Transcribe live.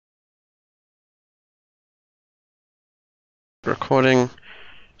recording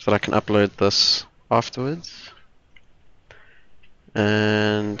so that I can upload this afterwards.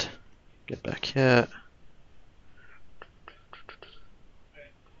 And get back here.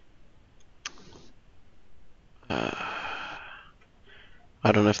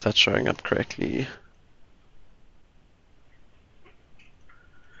 I don't know if that's showing up correctly.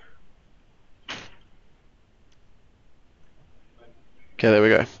 Okay, there we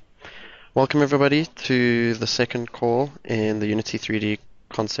go. Welcome everybody to the second call in the Unity3D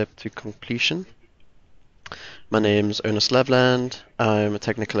concept to completion. My name's Ernest Loveland. I'm a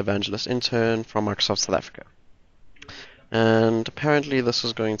technical evangelist intern from Microsoft South Africa. And apparently this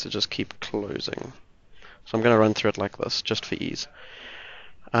is going to just keep closing. So I'm going to run through it like this, just for ease.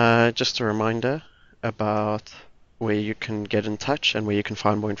 Just a reminder about where you can get in touch and where you can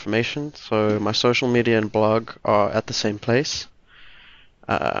find more information. So my social media and blog are at the same place.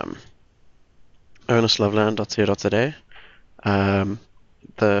 ernestloveland.co.za.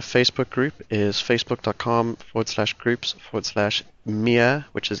 The Facebook group is facebook.com/groups/MEA,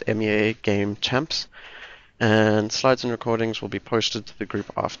 which is MEA Game Champs. And slides and recordings will be posted to the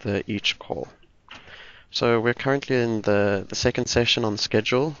group after each call. So we're currently in the second session on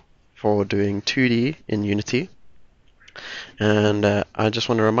schedule for doing 2D in Unity. And I just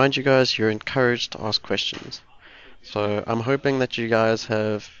want to remind you guys, you're encouraged to ask questions. So I'm hoping that you guys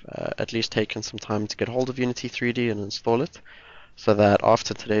have at least taken some time to get hold of Unity3D and install it, so that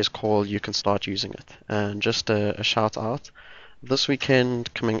after today's call you can start using it. And just a shout out, this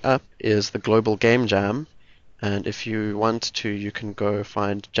weekend coming up is the Global Game Jam, and if you want to, you can go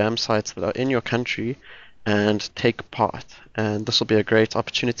find jam sites that are in your country and take part. And this will be a great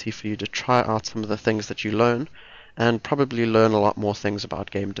opportunity for you to try out some of the things that you learn and probably learn a lot more things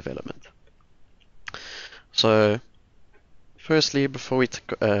about game development. So firstly, before we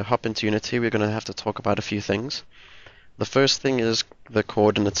hop into Unity, we're going to have to talk about a few things. The first thing is the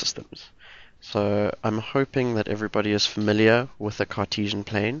coordinate systems. So I'm hoping that everybody is familiar with the Cartesian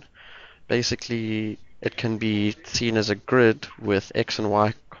plane. Basically, it can be seen as a grid with X and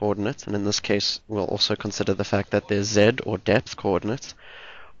Y coordinates, and in this case we'll also consider the fact that there's Z or depth coordinates,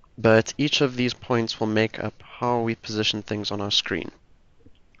 but each of these points will make up how we position things on our screen.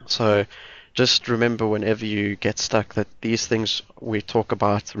 So just remember whenever you get stuck that these things we talk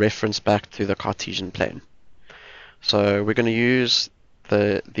about reference back to the Cartesian plane. So we're going to use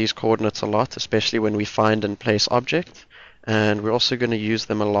these coordinates a lot, especially when we find and place objects, and we're also going to use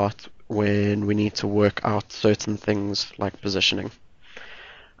them a lot when we need to work out certain things like positioning.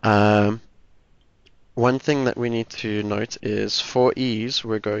 One thing that we need to note is for ease,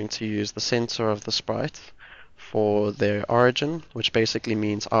 we're going to use the center of the sprite for their origin, which basically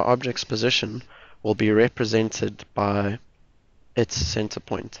means our object's position will be represented by its center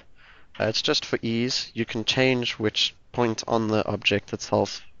point. It's just for ease. You can change which point on the object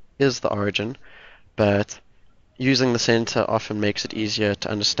itself is the origin, but using the center often makes it easier to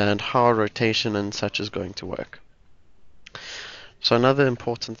understand how rotation and such is going to work. So another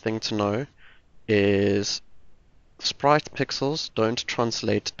important thing to know is sprite pixels don't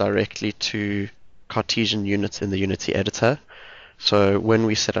translate directly to Cartesian units in the Unity editor. So when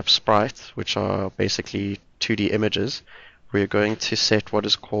we set up sprites, which are basically 2D images, we're going to set what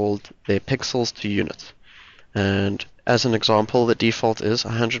is called their pixels to unit. And as an example, the default is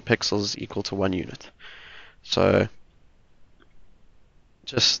 100 pixels is equal to 1 unit. So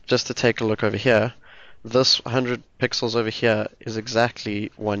just to take a look over here, this 100 pixels over here is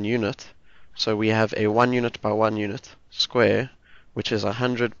exactly 1 unit. So we have a 1 unit by 1 unit square, which is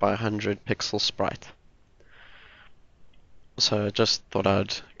 100 by 100 pixel sprite. So just thought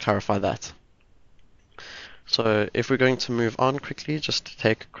I'd clarify that. So if we're going to move on quickly, just to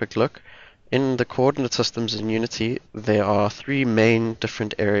take a quick look, in the coordinate systems in Unity, there are 3 main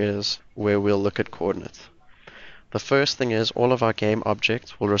different areas where we'll look at coordinates. The first thing is all of our game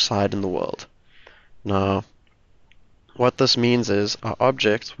objects will reside in the world. Now, what this means is our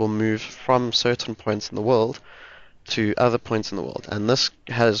objects will move from certain points in the world to other points in the world, and this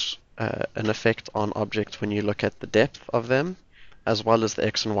has an effect on objects when you look at the depth of them, as well as the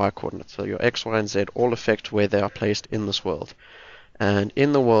X and Y coordinates. So your X, Y, and Z all affect where they are placed in this world. And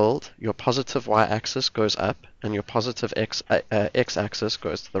in the world, your positive Y-axis goes up, and your positive X-axis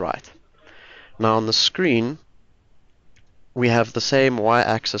goes to the right. Now on the screen, we have the same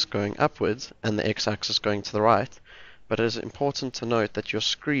Y-axis going upwards and the X-axis going to the right, but it is important to note that your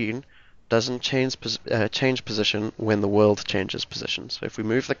screen doesn't change position when the world changes position. So if we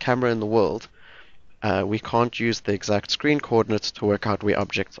move the camera in the world, we can't use the exact screen coordinates to work out where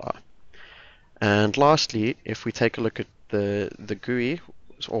objects are. And lastly, if we take a look at the GUI,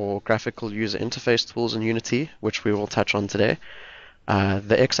 or graphical user interface tools in Unity, which we will touch on today.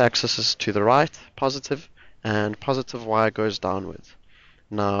 The x-axis is to the right, positive, and positive y goes downwards.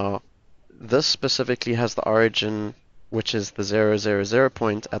 Now, this specifically has the origin, which is the 0, 0, 0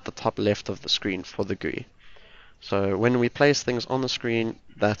 point at the top left of the screen for the GUI. So when we place things on the screen,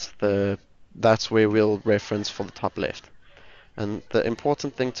 that's where we'll reference for the top left. And the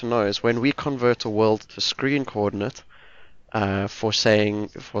important thing to know is when we convert a world to screen coordinate, for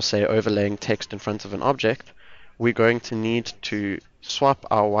say overlaying text in front of an object, we're going to need to swap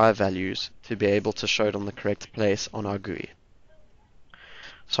our y values to be able to show it on the correct place on our GUI.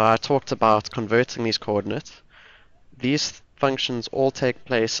 So I talked about converting these coordinates. These functions all take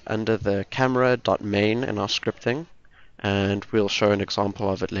place under the camera.main in our scripting, and we'll show an example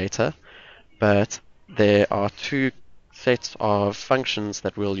of it later. But there are two sets of functions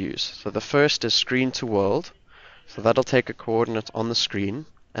that we'll use. So the first is screen to world. So that'll take a coordinate on the screen,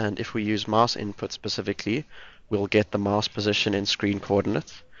 and if we use mouse input specifically, we'll get the mouse position in screen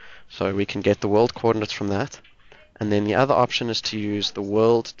coordinates. So we can get the world coordinates from that. And then the other option is to use the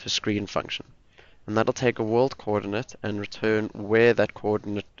world to screen function. And that'll take a world coordinate and return where that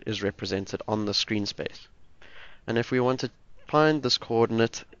coordinate is represented on the screen space. And if we want to find this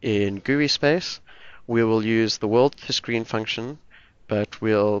coordinate in GUI space, we will use the world to screen function, but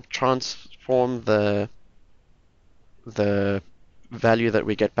we'll transform the value that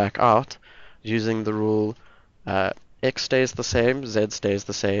we get back out using the rule x stays the same, z stays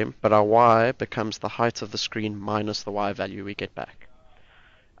the same, but our y becomes the height of the screen minus the y value we get back.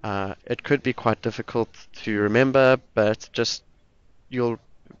 It could be quite difficult to remember, but just you'll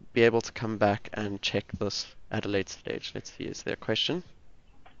be able to come back and check this at a later stage. Let's see, is there a question?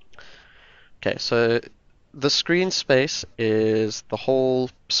 Okay, so the screen space is the whole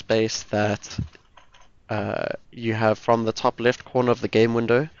space that you have from the top left corner of the game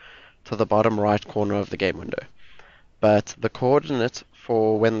window to the bottom right corner of the game window. But the coordinate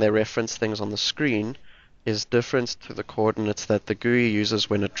for when they reference things on the screen is different to the coordinates that the GUI uses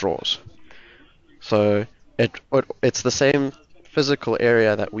when it draws. So it's the same physical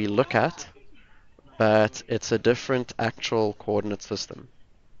area that we look at, but it's a different actual coordinate system.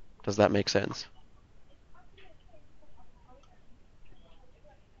 Does that make sense?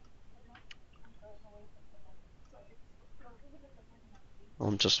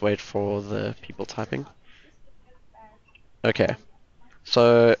 I'll just wait for the people typing. Okay.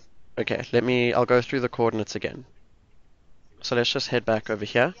 So, I'll go through the coordinates again. So let's just head back over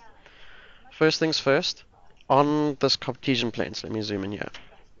here. First things first, on this Cartesian plane, so let me zoom in here.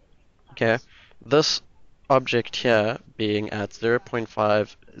 Okay, this object here being at 0.5,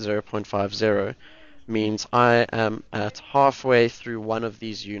 0.50 means I am at halfway through one of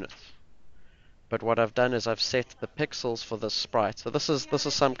these units. But what I've done is I've set the pixels for this sprite. So this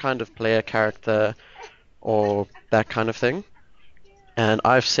is some kind of player character or that kind of thing. And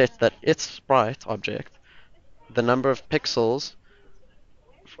I've set that its sprite object, the number of pixels,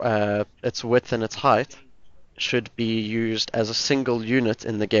 its width and its height, should be used as a single unit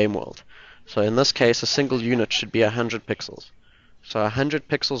in the game world. So in this case, a single unit should be 100 pixels. So 100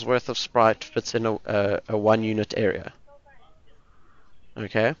 pixels worth of sprite fits in a 1 unit area.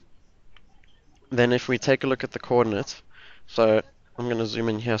 Okay? Then if we take a look at the coordinates, so I'm going to zoom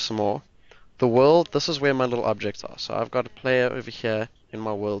in here some more. The world, this is where my little objects are. So I've got a player over here in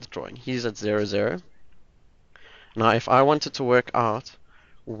my world drawing. He's at 0, 0. Now if I wanted to work out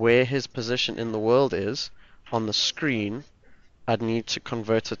where his position in the world is on the screen, I'd need to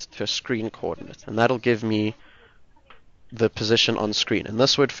convert it to a screen coordinate, and that'll give me the position on screen. And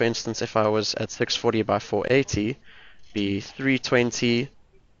this would, for instance, if I was at 640 by 480, be 320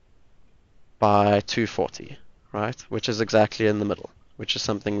 by 240, right? Which is exactly in the middle, which is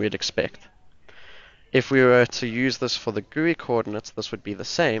something we'd expect. If we were to use this for the GUI coordinates, this would be the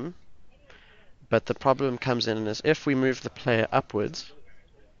same, but the problem comes in is if we move the player upwards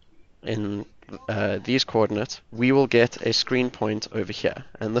in these coordinates, we will get a screen point over here,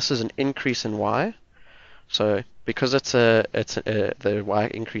 and this is an increase in y. So because the y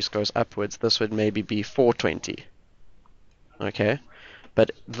increase goes upwards, this would maybe be 420. Okay,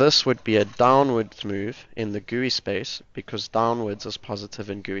 but this would be a downwards move in the GUI space because downwards is positive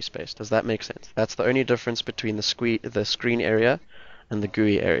in GUI space. Does that make sense? That's the only difference between the screen area and the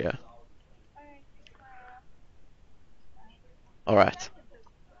GUI area. All right.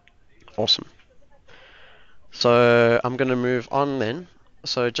 Awesome. So I'm going to move on then.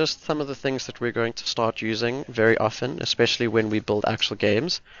 So just some of the things that we're going to start using very often, especially when we build actual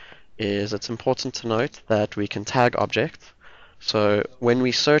games, is it's important to note that we can tag objects. So when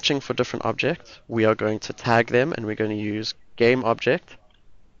we're searching for different objects, we are going to tag them and we're going to use game object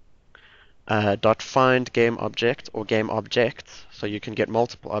dot find game object or game object, so you can get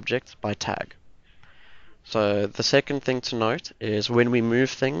multiple objects by tag. So the second thing to note is when we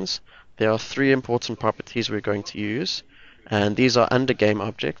move things, there are three important properties we're going to use, and these are under game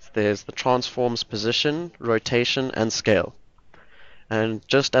object. There's the transform's position, rotation, and scale. And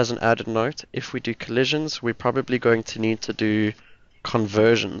just as an added note, if we do collisions, we're probably going to need to do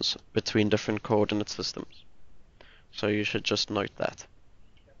conversions between different coordinate systems. So you should just note that.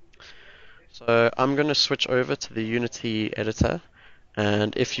 So I'm going to switch over to the Unity editor,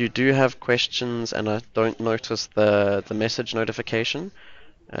 and if you do have questions and I don't notice the message notification,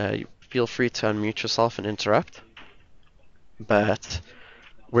 feel free to unmute yourself and interrupt. But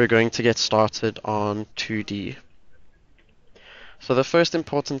we're going to get started on 2D. So the first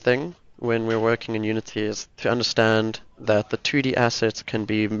important thing when we're working in Unity is to understand that the 2D assets can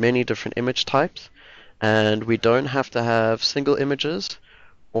be many different image types, and we don't have to have single images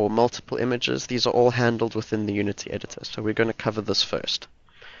or multiple images. These are all handled within the Unity editor, so we're going to cover this first.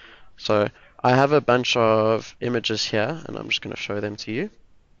 So I have a bunch of images here, and I'm just going to show them to you.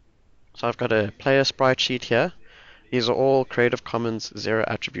 So I've got a player sprite sheet here. These are all Creative Commons zero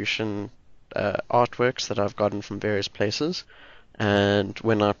attribution artworks that I've gotten from various places, and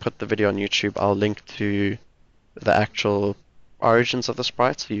when I put the video on YouTube, I'll link to the actual origins of the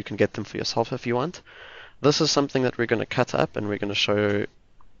sprites so you can get them for yourself if you want. This is something that we're going to cut up and we're going to show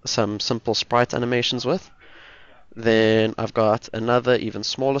some simple sprite animations with. Then I've got another even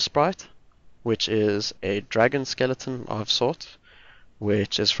smaller sprite, which is a dragon skeleton of sorts,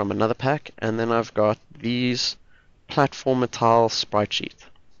 which is from another pack. And then I've got these platformer tile sprite sheet.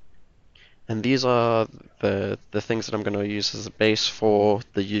 And these are the things that I'm going to use as a base for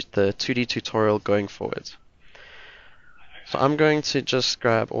the 2D tutorial going forward. So I'm going to just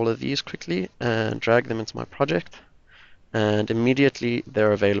grab all of these quickly and drag them into my project, and immediately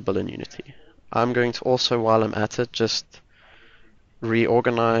they're available in Unity. I'm going to also, while I'm at it, just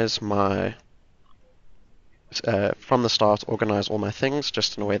reorganize my, from the start, organize all my things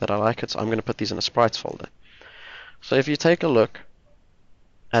just in a way that I like it. So I'm going to put these in a sprites folder. So if you take a look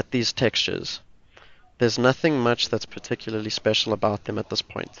at these textures, there's nothing much that's particularly special about them at this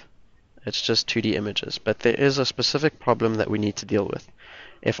point. It's just 2D images, but there is a specific problem that we need to deal with.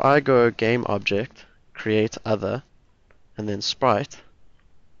 If I go game object, create other, and then sprite,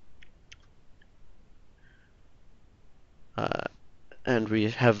 and we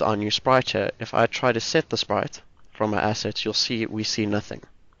have our new sprite here. If I try to set the sprite from my assets, you'll see we see nothing.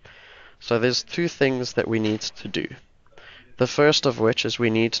 So there's two things that we need to do. The first of which is we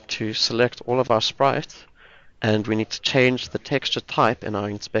need to select all of our sprites, and we need to change the texture type in our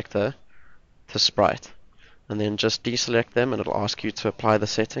inspector to sprite, and then just deselect them and it'll ask you to apply the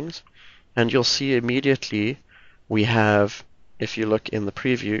settings, and you'll see immediately we have, if you look in the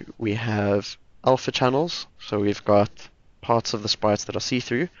preview, we have alpha channels, so we've got parts of the sprites that are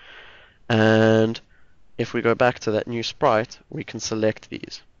see-through, and if we go back to that new sprite, we can select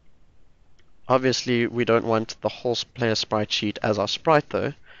these. Obviously we don't want the whole player sprite sheet as our sprite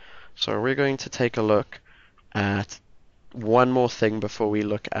though, so we're going to take a look at one more thing before we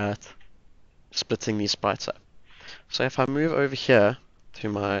look at splitting these sprites up. So if I move over here to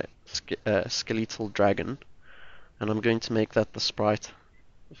my skeletal dragon, and I'm going to make that the sprite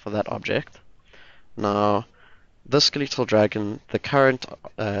for that object. Now this skeletal dragon, the current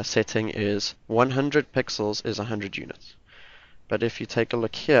setting is 100 pixels is 100 units. But if you take a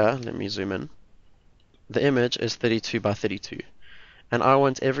look here, let me zoom in, the image is 32 by 32. And I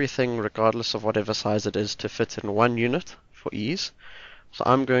want everything, regardless of whatever size it is, to fit in 1 unit for ease. So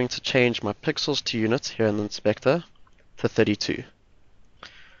I'm going to change my pixels to units here in the inspector to 32.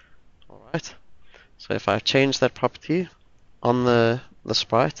 Alright, so if I change that property on the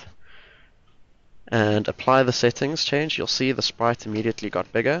sprite and apply the settings change, you'll see the sprite immediately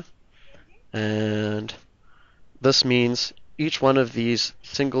got bigger. And this means each one of these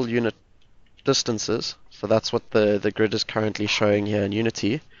single unit distances, so that's what the grid is currently showing here in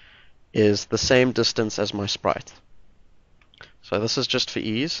Unity, is the same distance as my sprite. So this is just for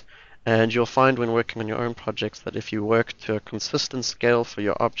ease, and you'll find when working on your own projects that if you work to a consistent scale for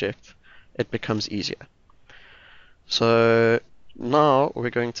your object, it becomes easier. So now we're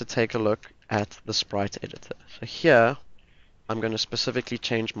going to take a look at the sprite editor. So here I'm going to specifically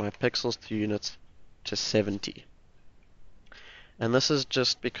change my pixels to units to 70. And this is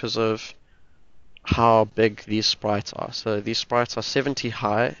just because of how big these sprites are. So these sprites are 70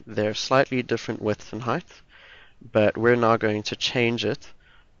 high, they're slightly different width and height, but we're now going to change it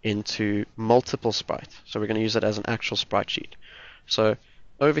into multiple sprites. So we're going to use it as an actual sprite sheet. So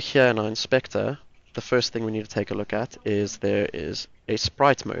over here in our inspector, the first thing we need to take a look at is there is a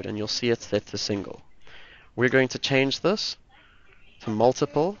sprite mode, and you'll see it set to single. We're going to change this to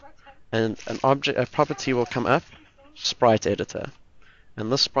multiple, and a property will come up, sprite editor.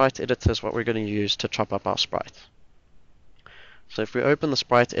 And this sprite editor is what we're going to use to chop up our sprite. So if we open the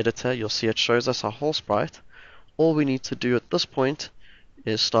sprite editor, you'll see it shows us our whole sprite. All we need to do at this point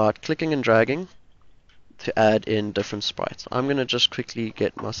is start clicking and dragging to add in different sprites. I'm going to just quickly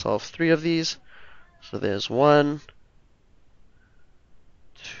get myself 3 of these. So there's 1,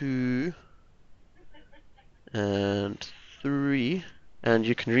 2, and 3. And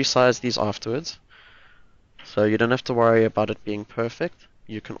you can resize these afterwards. So you don't have to worry about it being perfect.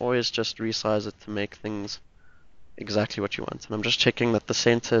 You can always just resize it to make things exactly what you want. And I'm just checking that the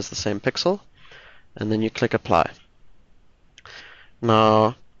center is the same pixel. And then you click apply.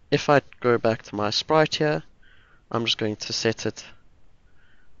 Now, if I go back to my sprite here, I'm just going to set it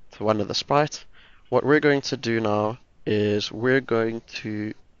to one of the sprites. What we're going to do now is we're going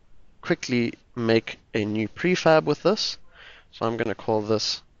to quickly make a new prefab with this. So I'm going to call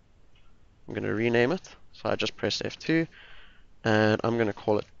this, I'm going to rename it. So I just press F2, and I'm going to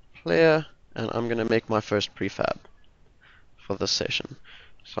call it player, and I'm going to make my first prefab for this session.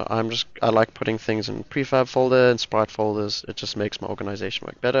 So I like putting things in prefab folder and sprite folders. It just makes my organization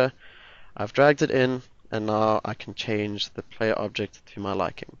work better. I've dragged it in, and now I can change the player object to my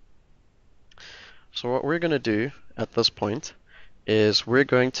liking. So what we're going to do at this point is we're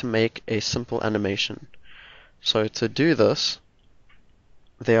going to make a simple animation. So to do this,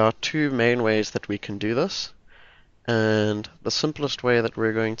 there are 2 main ways that we can do this. And the simplest way that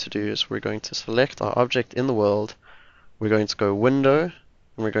we're going to do is we're going to select our object in the world, we're going to go window, and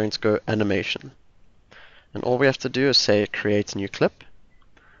we're going to go animation. And all we have to do is say create a new clip.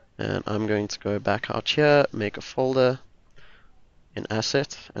 And I'm going to go back out here, make a folder in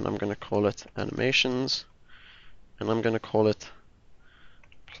asset, and I'm going to call it animations, and I'm going to call it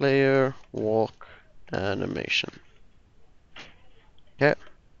player walk animation. Okay.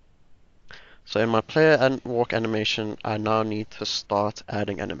 So in my player and walk animation, I now need to start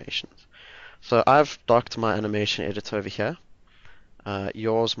adding animations. So I've docked my animation editor over here.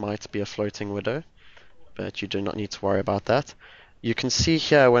 Yours might be a floating window, but you do not need to worry about that. You can see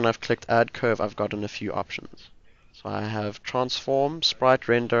here when I've clicked add curve, I've gotten a few options. So I have transform, sprite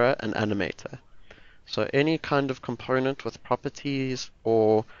renderer, and animator. So any kind of component with properties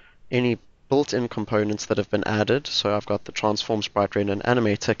or any built-in components that have been added, so I've got the transform, sprite render, and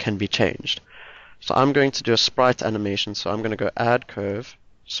animator, can be changed. So I'm going to do a sprite animation, so I'm going to go add curve,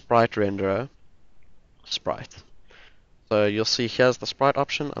 sprite renderer, sprite. So you'll see here's the sprite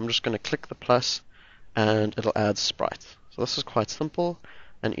option. I'm just going to click the plus and it'll add sprite. So this is quite simple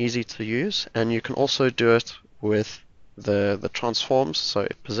and easy to use, and you can also do it with the transforms, so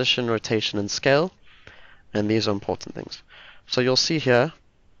position, rotation, and scale, and these are important things. So you'll see here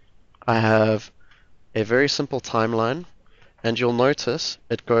I have a very simple timeline, and you'll notice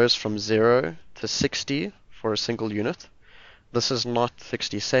it goes from 0 to 60 for a single unit. This is not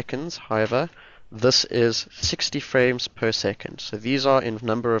 60 seconds, however, this is 60 frames per second. So these are in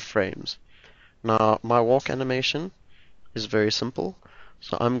number of frames. Now, my walk animation is very simple.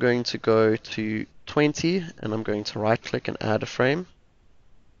 So I'm going to go to 20, and I'm going to right click and add a frame.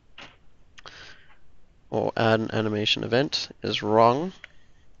 Or add an animation event is wrong.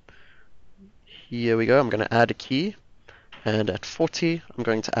 Here we go, I'm going to add a key. And at 40, I'm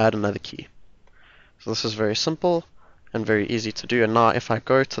going to add another key. So this is very simple and very easy to do. And now if I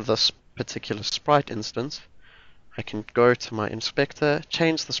go to this particular sprite instance, I can go to my inspector,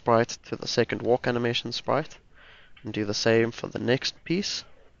 change the sprite to the second walk animation sprite, and do the same for the next piece.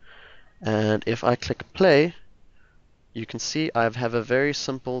 And if I click play, you can see I have a very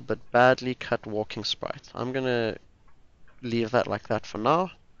simple but badly cut walking sprite. I'm going to leave that like that for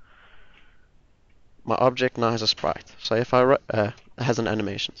now. My object now has a sprite, so if I has an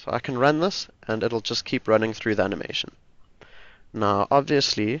animation, so I can run this and it'll just keep running through the animation. Now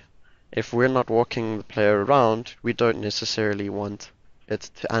obviously, if we're not walking the player around, we don't necessarily want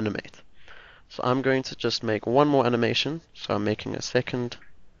it to animate. So I'm going to just make one more animation, so I'm making a second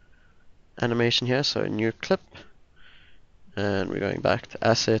animation here, so a new clip, and we're going back to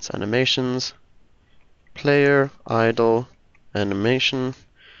assets, animations, player, idle, animation.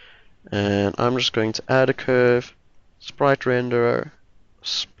 And I'm just going to add a curve, sprite renderer,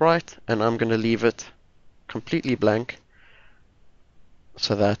 sprite, and I'm going to leave it completely blank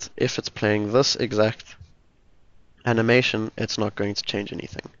so that if it's playing this exact animation, it's not going to change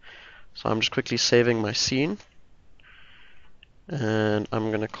anything. So I'm just quickly saving my scene, and I'm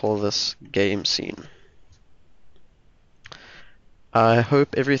going to call this game scene. I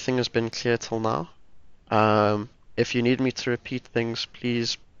hope everything has been clear till now. If you need me to repeat things,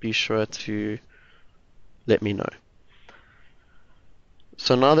 please be sure to let me know.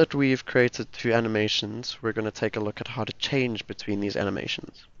 So now that we've created two animations, we're going to take a look at how to change between these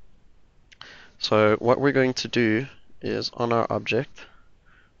animations. So what we're going to do is on our object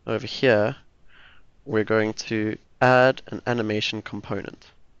over here, we're going to add an animation component.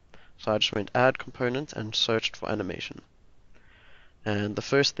 So I just went add component and searched for animation. And the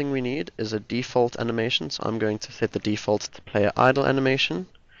first thing we need is a default animation. So I'm going to set the default to player idle animation.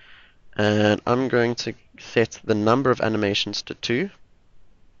 And I'm going to set the number of animations to 2.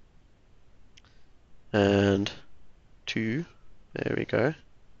 And 2, there we go.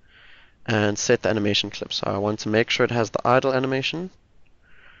 And set the animation clip. So I want to make sure it has the idle animation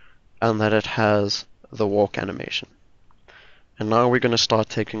and that it has the walk animation. And now we're going to start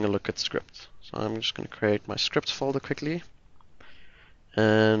taking a look at scripts. So I'm just going to create my scripts folder quickly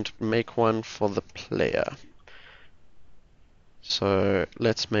and make one for the player. So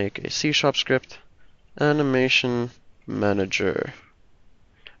let's make a C# script, animation manager.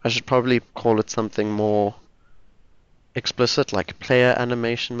 I should probably call it something more explicit like player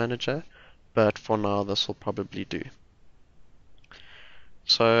animation manager, but for now this will probably do.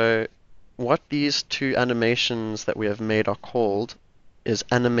 So what these two animations that we have made are called is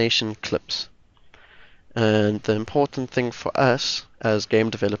animation clips. And the important thing for us as game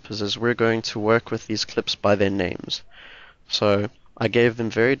developers is we're going to work with these clips by their names. So I gave them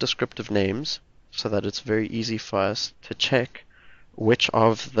very descriptive names so that it's very easy for us to check which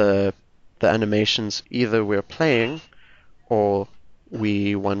of the animations either we're playing or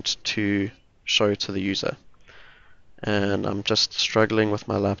we want to show to the user. And I'm just struggling with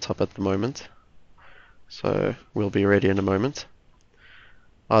my laptop at the moment, so we'll be ready in a moment.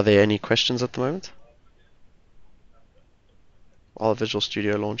 Are there any questions at the moment while Visual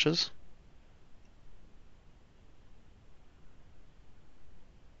Studio launches?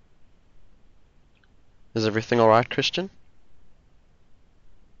 Is everything alright, Christian?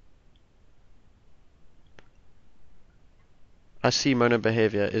 I see Mono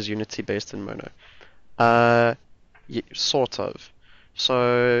behavior is Unity based in Mono. Sort of.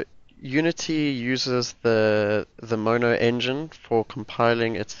 So Unity uses the Mono engine for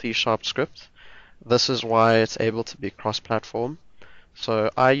compiling its C# script. This is why it's able to be cross-platform.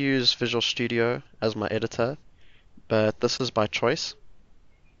 So I use Visual Studio as my editor, but this is by choice.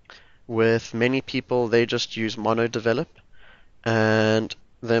 With many people, they just use Mono Develop, and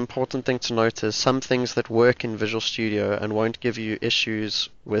the important thing to note is some things that work in Visual Studio and won't give you issues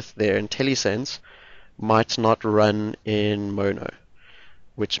with their IntelliSense might not run in Mono,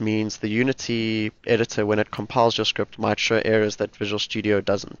 which means the Unity editor, when it compiles your script, might show errors that Visual Studio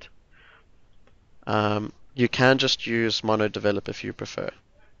doesn't. You can just use Mono Develop if you prefer.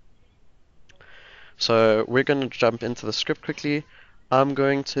 So we're going to jump into the script quickly. I'm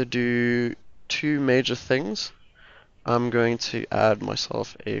going to do two major things. I'm going to add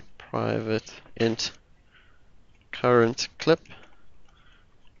myself a private int current clip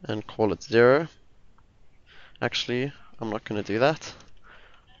and call it 0. Actually, I'm not going to do that.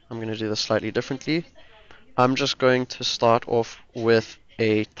 I'm going to do this slightly differently. I'm just going to start off with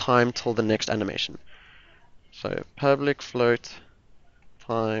a time till the next animation. So public float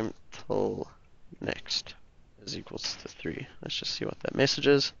time till next is equals to 3. Let's just see what that message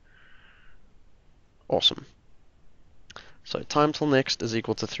is. Awesome. So time till next is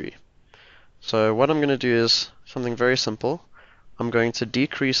equal to 3. So what I'm going to do is something very simple. I'm going to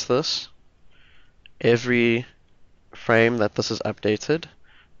decrease this every frame that this is updated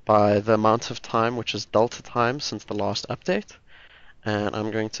by the amount of time, which is delta time since the last update. And I'm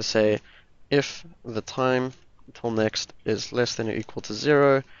going to say if the time till next is less than or equal to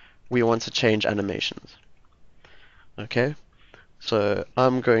 0, we want to change animations. Okay, so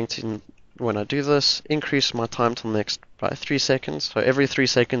I'm going to, when I do this, increase my time till next by 3 seconds. So every 3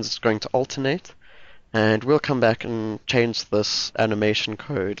 seconds it's going to alternate, and we'll come back and change this animation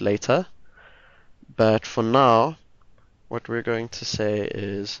code later. But for now, what we're going to say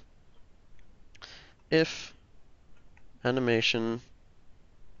is if animation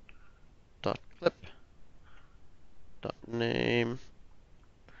dot clip dot name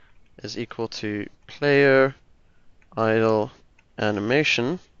is equal to player idle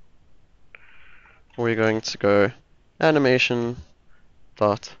animation, we're going to go animation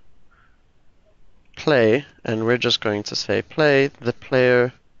dot play, and we're just going to say play the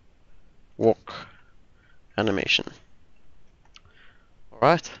player walk animation.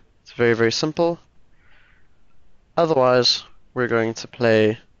 Alright, it's very, very simple. Otherwise, we're going to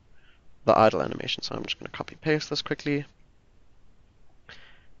play the idle animation. So I'm just going to copy paste this quickly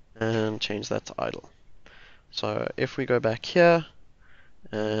and change that to idle. So if we go back here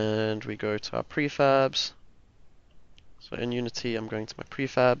and we go to our prefabs, so in Unity I'm going to my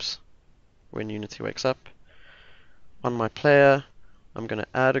prefabs when Unity wakes up. On my player I'm going to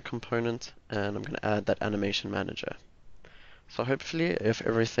add a component and I'm going to add that animation manager. So hopefully if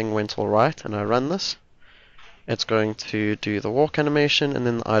everything went alright and I run this, it's going to do the walk animation and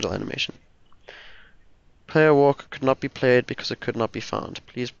then the idle animation. Player walk could not be played because it could not be found.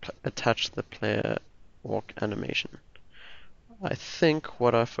 Please attach the player walk animation. I think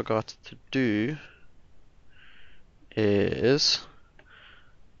what I forgot to do is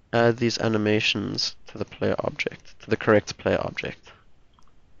add these animations to the player object, to the correct player object.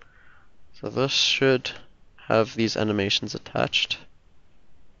 So this should have these animations attached.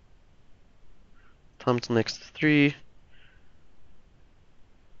 Time till next to 3.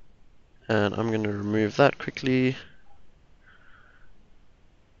 And I'm going to remove that quickly.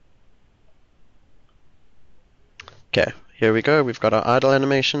 Okay, here we go. We've got our idle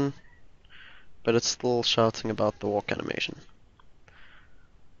animation, but it's still shouting about the walk animation.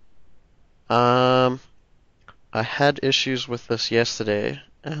 I had issues with this yesterday,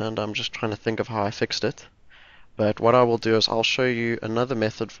 and I'm just trying to think of how I fixed it. But what I will do is I'll show you another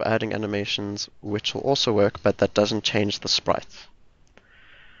method for adding animations which will also work, but that doesn't change the sprites.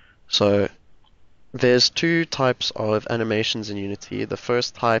 So there's two types of animations in Unity. The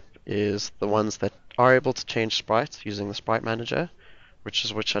first type is the ones that are able to change sprites using the sprite manager, which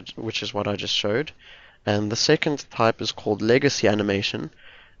is what I just showed. And the second type is called legacy animation,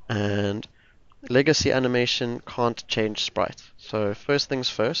 and legacy animation can't change sprites. So first things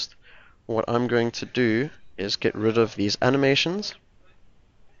first, what I'm going to do is get rid of these animations,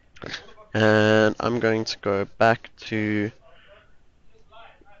 and I'm going to go back to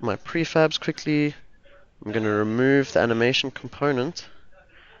my prefabs quickly. I'm going to remove the animation component,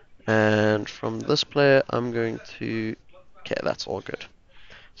 and from this player I'm going to, okay, that's all good.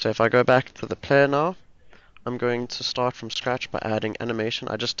 So if I go back to the player now, I'm going to start from scratch by adding animation.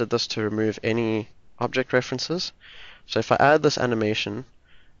 I just did this to remove any object references. So if I add this animation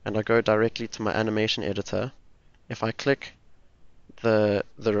and I go directly to my animation editor, if I click the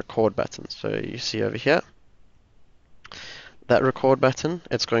record button, so you see over here, that record button,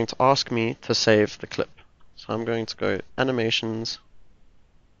 it's going to ask me to save the clip. So I'm going to go animations,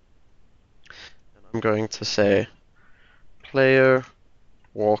 and I'm going to say player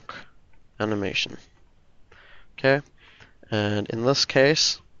walk animation. Okay, and in this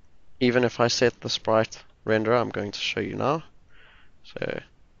case, even if I set the sprite renderer, I'm going to show you now. So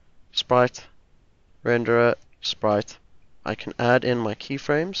sprite renderer sprite, I can add in my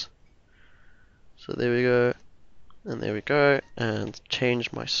keyframes. So there we go, and there we go, and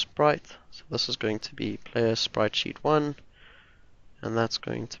change my sprite. So this is going to be player sprite sheet 1, and that's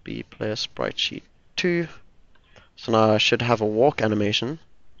going to be player sprite sheet 2. So now I should have a walk animation.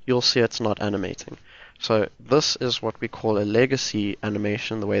 You'll see it's not animating. So this is what we call a legacy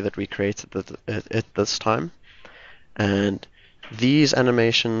animation, the way that we created it this time. And these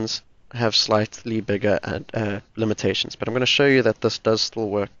animations have slightly bigger limitations, but I'm going to show you that this does still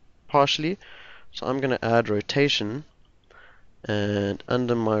work partially. So I'm going to add rotation, and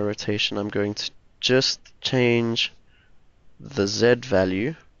under my rotation I'm going to just change the Z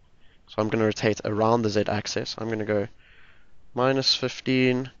value. So I'm going to rotate around the Z axis. I'm going to go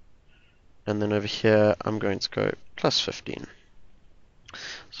 -15, and then over here I'm going to go +15.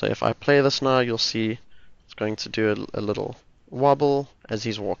 So if I play this now, you'll see it's going to do a little wobble as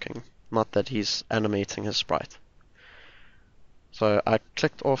he's walking, not that he's animating his sprite. So I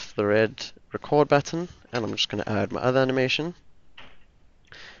clicked off the red record button, and I'm just going to add my other animation,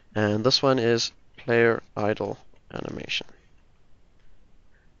 and this one is player idle animation.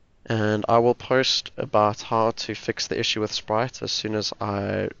 And I will post about how to fix the issue with sprites as soon as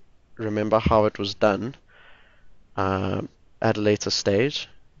I remember how it was done at a later stage,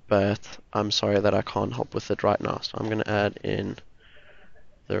 but I'm sorry that I can't help with it right now. So I'm going to add in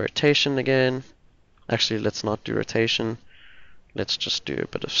the rotation again. Actually, let's not do rotation. Let's just do a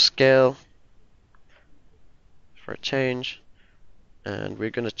bit of scale for a change, and we're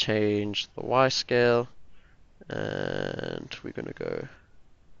going to change the Y scale, and we're going to go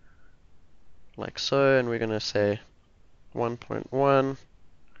like so, and we're going to say 1.1,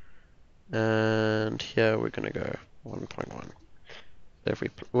 and here we're going to go 1.1. So if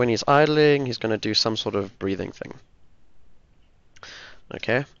when he's idling, he's going to do some sort of breathing thing.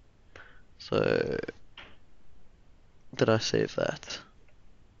 Okay, so did I save that?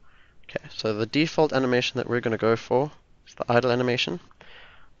 Okay, so the default animation that we're going to go for is the idle animation.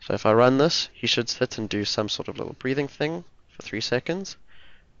 So if I run this, he should sit and do some sort of little breathing thing for 3 seconds.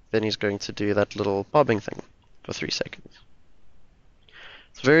 Then he's going to do that little bobbing thing. for 3 seconds.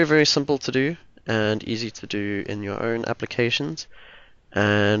 It's very, very simple to do and easy to do in your own applications.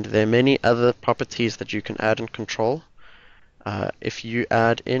 And there are many other properties that you can add and control. If you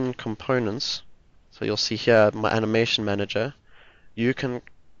add in components, so you'll see here my animation manager, you can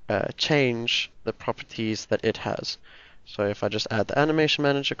change the properties that it has. So if I just add the animation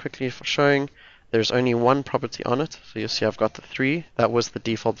manager quickly for showing, there's only one property on it. So you'll see I've got the 3. That was the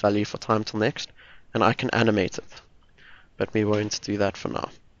default value for time till next, and I can animate it. But we won't do that for now.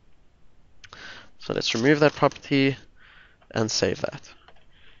 So let's remove that property and save that.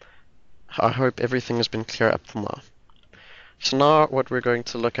 I hope everything has been clear up till now. So now what we're going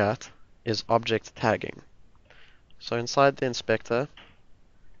to look at is object tagging. So inside the inspector,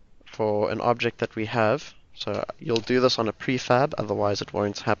 for an object that we have, so you'll do this on a prefab, otherwise it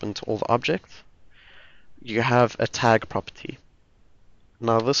won't happen to all the objects, you have a tag property.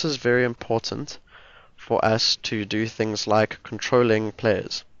 Now this is very important for us to do things like controlling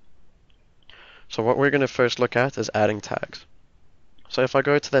players. So what we're going to first look at is adding tags. So if I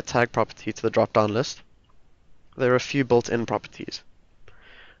go to that tag property to the drop-down list, there are a few built-in properties.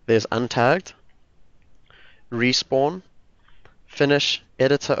 There's untagged, respawn, finish,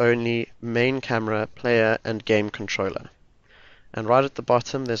 editor only, main camera, player, and game controller. And right at the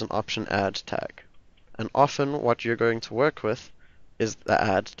bottom there's an option add tag. And often what you're going to work with is the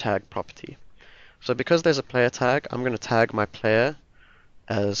add tag property. So because there's a player tag, I'm going to tag my player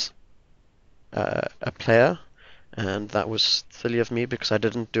as a player, and that was silly of me because I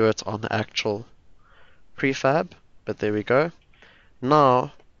didn't do it on the actual prefab, but there we go.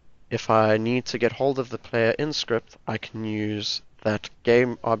 Now if I need to get hold of the player in script, I can use that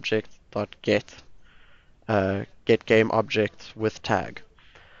game object dot get game object with tag.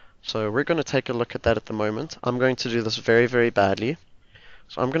 So we're going to take a look at that at the moment. I'm going to do this very, very badly.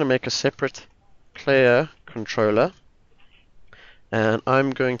 So I'm going to make a separate player controller, and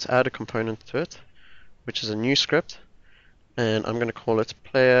I'm going to add a component to it, which is a new script, and I'm going to call it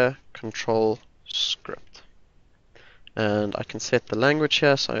player control script. And I can set the language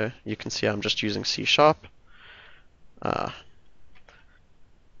here, so you can see I'm just using C#. I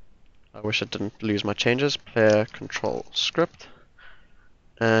wish I didn't lose my changes. Player control script,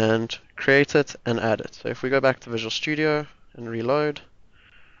 and create it and add it. So if we go back to Visual Studio and reload,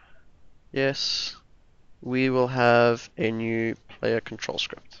 yes, we will have a new player control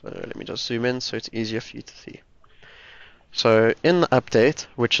script. So let me just zoom in so it's easier for you to see. So in the update,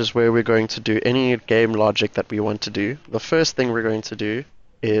 which is where we're going to do any game logic that we want to do, the first thing we're going to do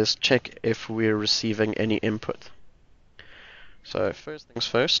is check if we're receiving any input. So first things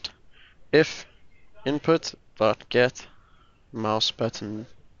first, if input.get mouse button,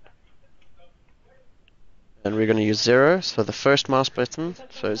 and we're going to use 0, so the first mouse button,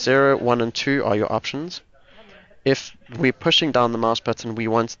 so 0, 1, and 2 are your options. If we're pushing down the mouse button, we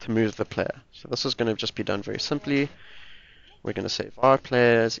want to move the player. So this is going to just be done very simply. We're going to say var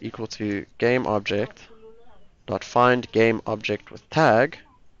players equal to game object dot find game object with tag,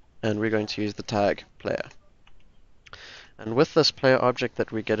 and we're going to use the tag player. And with this player object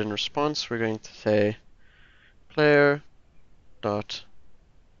that we get in response, we're going to say player dot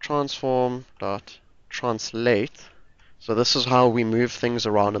transform dot translate. So this is how we move things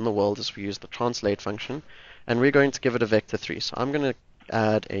around in the world, as we use the translate function, and we're going to give it a vector 3. So I'm going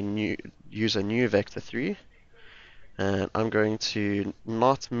to use a new vector 3, and I'm going to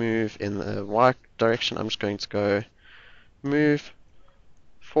not move in the y direction. I'm just going to go move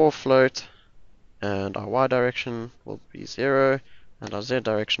for float, and our y direction will be 0, and our z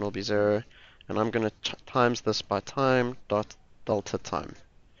direction will be 0, and I'm going to times this by time dot delta time.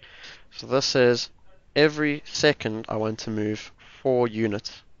 So this is every second I want to move 4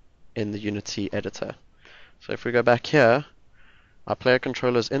 units in the Unity editor. So if we go back here, our player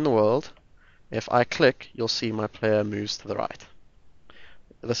controller is in the world. If I click, you'll see my player moves to the right.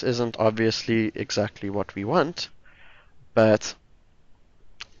 This isn't obviously exactly what we want, but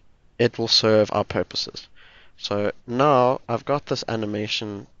it will serve our purposes. So now I've got this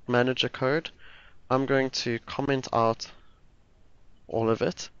animation manager code. I'm going to comment out all of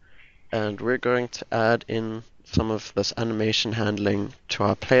it, and we're going to add in some of this animation handling to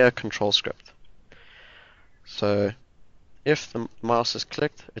our player control script. So if the mouse is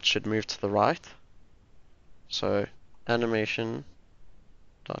clicked, it should move to the right. So animation.play,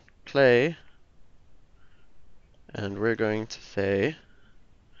 and we're going to say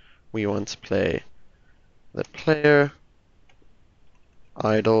we want to play the player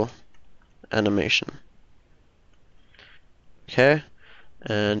idle animation. Okay,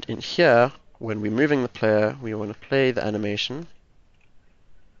 and in here, when we're moving the player, we want to play the animation.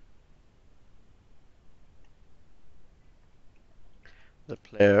 the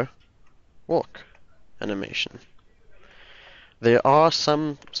player walk animation. There are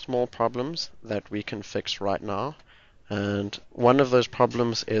some small problems that we can fix right now, and one of those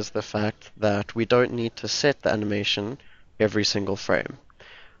problems is the fact that we don't need to set the animation every single frame.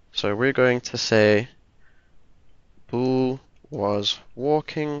 So we're going to say bool was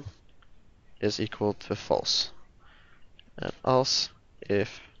walking is equal to false, and else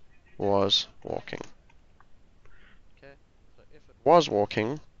if was walking. Okay, so if it was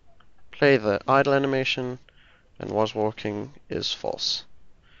walking, play the idle animation, and was walking is false.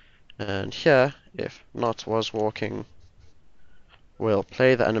 And here, if not was walking, we'll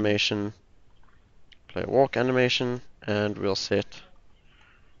play the animation, play walk animation, and we'll set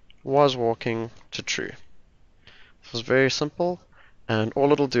was walking to true. This is very simple, and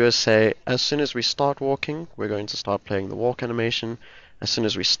all it'll do is say, as soon as we start walking, we're going to start playing the walk animation. As soon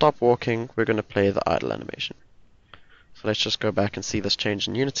as we stop walking, we're going to play the idle animation. So let's just go back and see this change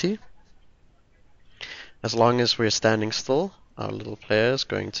in Unity. As long as we're standing still, our little player is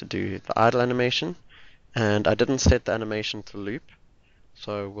going to do the idle animation, and I didn't set the animation to loop,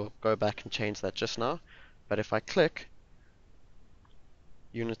 so we'll go back and change that just now. But if I click,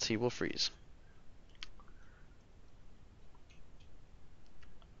 Unity will freeze.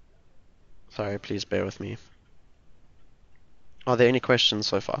 Sorry, please bear with me. Are there any questions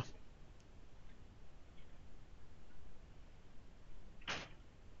so far?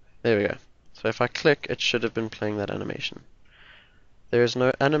 There we go. So if I click, it should have been playing that animation. There is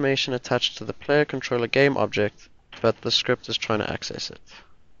no animation attached to the player controller game object, but the script is trying to access it.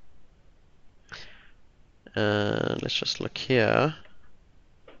 And let's just look here.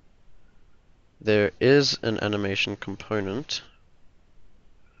 There is an animation component,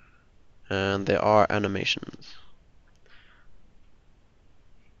 and there are animations.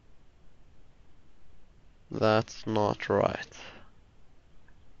 That's not right.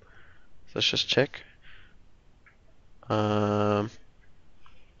 So let's just check. Player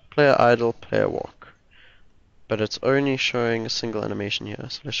idle, player walk. But it's only showing a single animation here.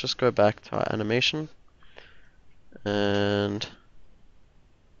 So let's just go back to our animation. And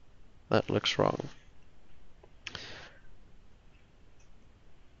that looks wrong.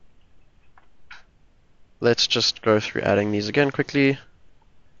 Let's just go through adding these again quickly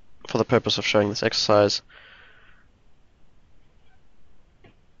for the purpose of showing this exercise.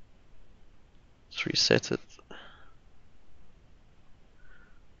 Let's reset it.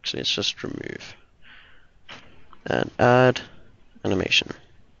 Actually, let's just remove and add animation.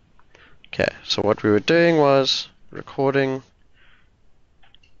 Okay, so what we were doing was recording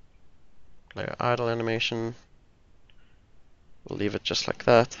player idle animation. We'll leave it just like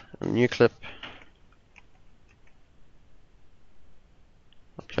that. A new clip.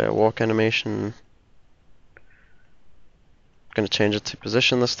 Player walk animation. I'm going to change it to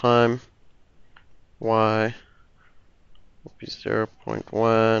position this time. Y will be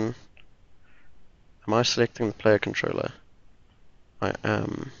 0.1. Am I selecting the player controller? I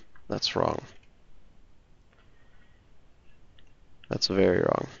am. That's wrong. That's very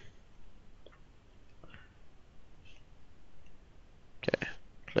wrong. Okay,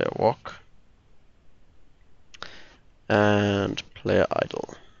 player walk and player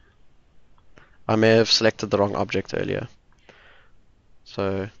idle. I may have selected the wrong object earlier.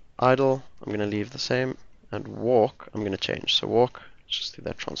 So idle, I'm going to leave the same, and walk, I'm going to change. So walk, let's just do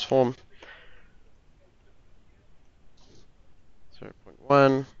that transform.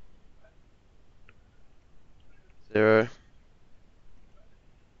 0.1, 0,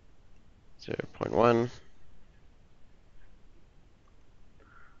 0.1,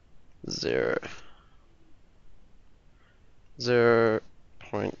 0,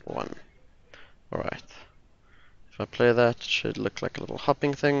 0.1. Alright. If I play that, it should look like a little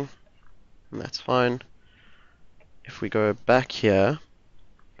hopping thing, and that's fine. If we go back here,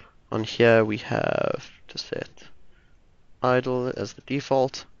 on here we have to set idle as the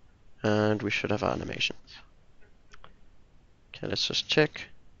default, and we should have our animations. Okay, let's just check.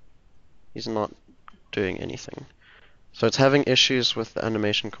 He's not doing anything. So it's having issues with the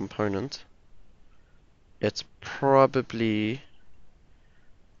animation component. It's probably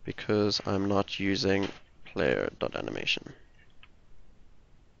because I'm not using player.animation.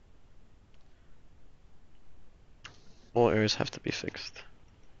 All errors have to be fixed.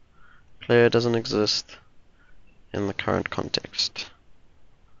 Player doesn't exist in the current context.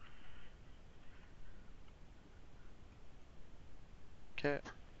 Okay.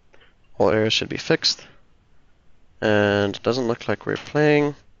 All errors should be fixed. And it doesn't look like we're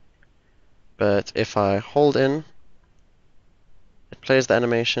playing, but if I hold in, it plays the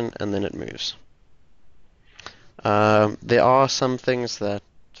animation and then it moves. There are some things that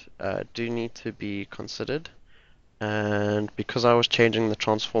do need to be considered, and because I was changing the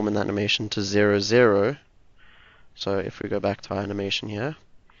transform in the animation to 0, 0, so if we go back to our animation here,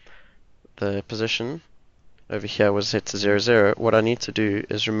 the position over here was set to 0, 0. What I need to do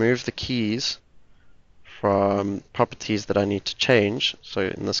is remove the keys from properties that I need to change. So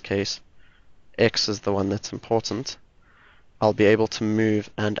in this case, X is the one that's important. I'll be able to move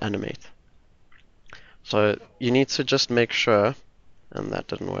and animate. So you need to just make sure, and that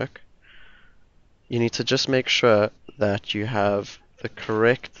didn't work, you need to just make sure that you have the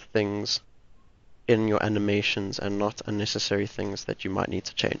correct things in your animations and not unnecessary things that you might need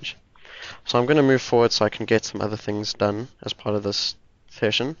to change. So I'm going to move forward so I can get some other things done as part of this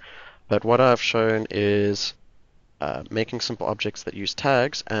session. But what I've shown is making simple objects that use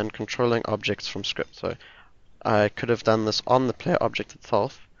tags and controlling objects from script. So I could have done this on the player object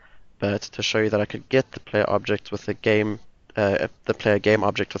itself, but to show you that I could get the player object with the player game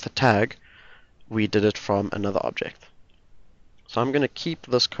object with a tag, we did it from another object. So I'm going to keep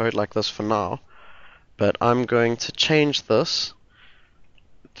this code like this for now, but I'm going to change this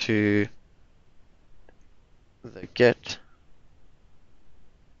to the get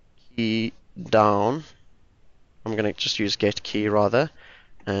key down. I'm going to just use get key rather,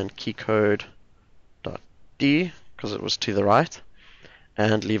 and keycode.d because it was to the right,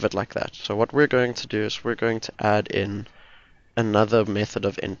 and leave it like that. So what we're going to do is we're going to add in another method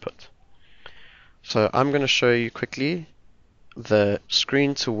of input. So I'm going to show you quickly the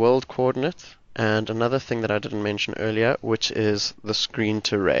screen to world coordinate and another thing that I didn't mention earlier, which is the screen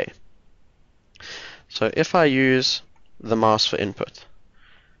to ray. So if I use the mouse for input,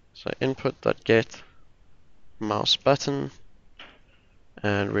 so input.get mouse button,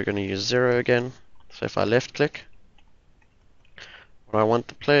 and we're going to use 0 again. So if I left click, what I want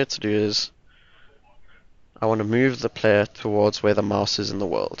the player to do is I want to move the player towards where the mouse is in the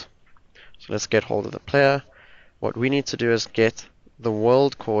world. So let's get hold of the player. What we need to do is get the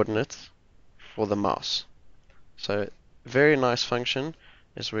world coordinates for the mouse. So very nice function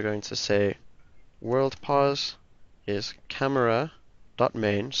is we're going to say world pos is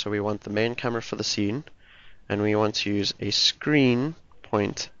camera.main, so we want the main camera for the scene, and we want to use a screen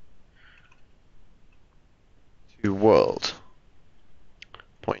point to world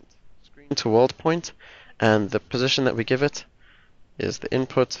point. Screen to world point, and the position that we give it is the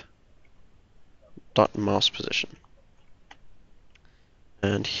input dot mouse position.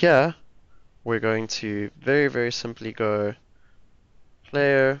 And here we're going to very, very simply go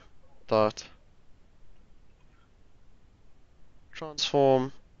player dot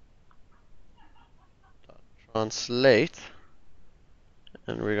transform dot translate,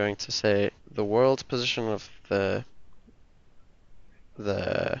 and we're going to say the world position of the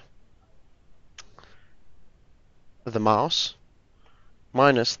mouse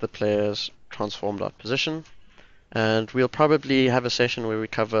minus the player's transform dot position. And we'll probably have a session where we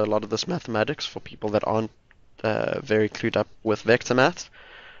cover a lot of this mathematics for people that aren't very clued up with vector math.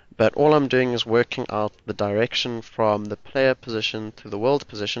 But all I'm doing is working out the direction from the player position to the world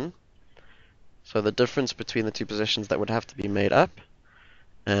position. So the difference between the two positions that would have to be made up.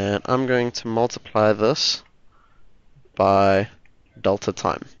 And I'm going to multiply this by delta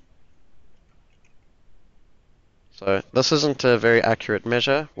time. So this isn't a very accurate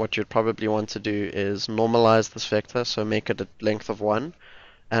measure. What you'd probably want to do is normalize this vector, so make it a length of 1,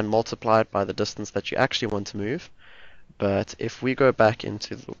 and multiply it by the distance that you actually want to move. But if we go back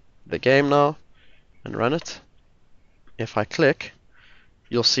into the game now and run it, if I click,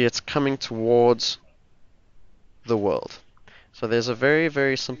 you'll see it's coming towards the world. So there's a very,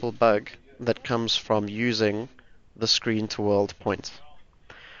 very simple bug that comes from using the screen to world point.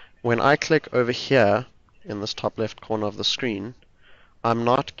 When I click over here in this top left corner of the screen, I'm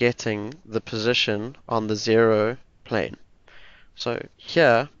not getting the position on the 0 plane. So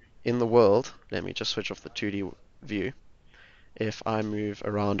here in the world, let me just switch off the 2D view. If I move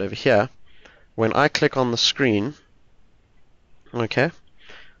around over here, when I click on the screen, okay,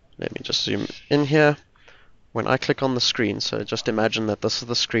 let me just zoom in here. When I click on the screen, so just imagine that this is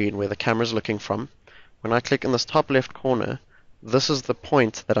the screen where the camera is looking from. When I click in this top left corner, this is the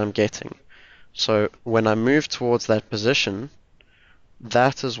point that I'm getting. So when I move towards that position,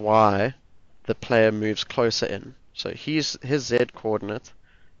 that is why the player moves closer in. So his Z coordinate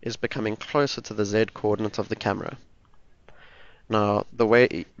is becoming closer to the Z coordinate of the camera. Now,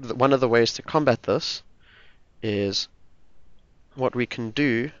 one of the ways to combat this is what we can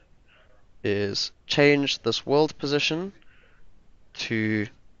do is change this world position to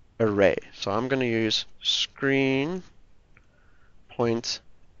array. So I'm going to use screen point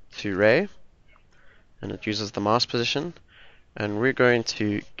to ray, and it uses the mouse position, and we're going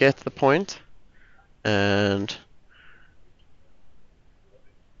to get the point, and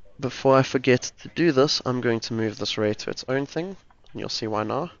before I forget to do this, I'm going to move this array to its own thing, and you'll see why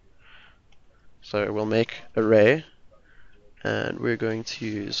now. So we'll make array, and we're going to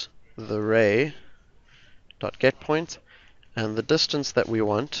use the array.getPoint, and the distance that we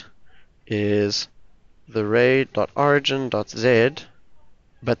want is the array.origin.z,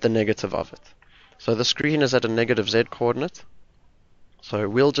 but the negative of it. So the screen is at a negative z coordinate, so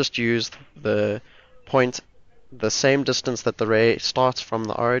we'll just use the point, the same distance that the array starts from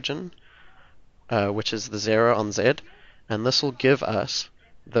the origin, which is the 0 on z, and this will give us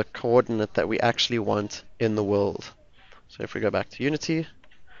the coordinate that we actually want in the world. So if we go back to Unity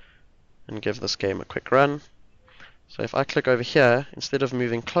and give this game a quick run, so if I click over here, instead of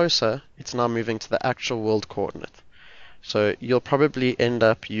moving closer, it's now moving to the actual world coordinate. So you'll probably end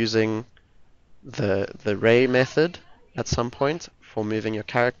up using the array method at some point for moving your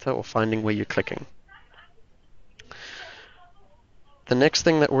character or finding where you're clicking. The next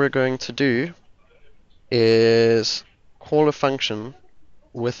thing that we're going to do is call a function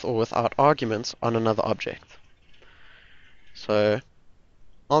with or without arguments on another object. So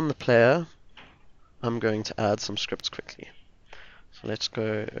on the player, I'm going to add some scripts quickly. So let's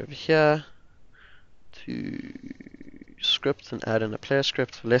go over here to script and add in a player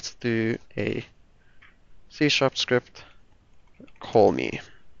script. Let's do a C# script, call me.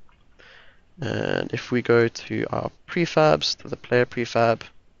 And if we go to our prefabs, to the player prefab,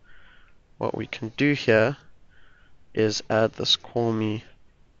 what we can do here is add this call me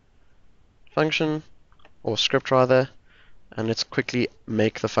function, or script rather, and let's quickly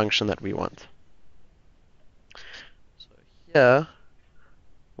make the function that we want. So here,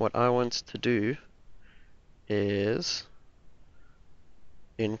 what I want to do is,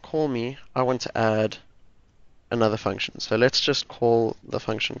 in call me, I want to add another function. So let's just call the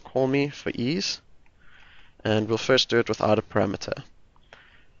function call me for ease, and we'll first do it without a parameter.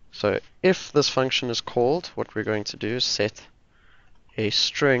 So if this function is called, what we're going to do is set a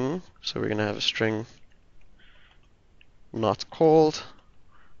string. So we're going to have a string not called.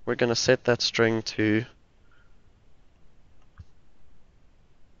 We're going to set that string to,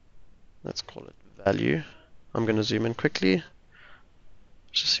 let's call it value. I'm going to zoom in quickly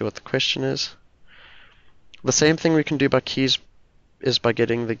just see what the question is. The same thing we can do by keys is by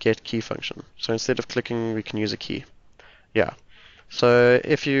getting the get key function. So instead of clicking, we can use a key. Yeah. So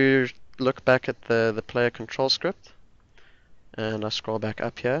if you look back at the player control script, and I scroll back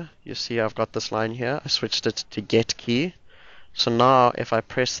up here, you see I've got this line here. I switched it to get key. So now if I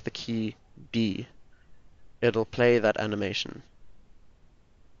press the key B, it'll play that animation.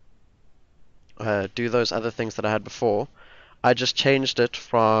 Do those other things that I had before. I just changed it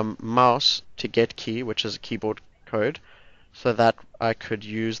from mouse to get key, which is a keyboard code, so that I could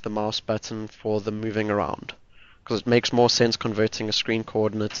use the mouse button for the moving around. Because it makes more sense converting a screen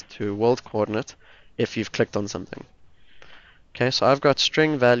coordinate to world coordinate if you've clicked on something. Okay, so I've got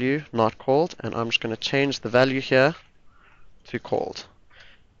string value not called, and I'm just going to change the value here to called.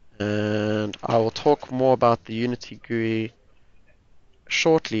 And I will talk more about the Unity GUI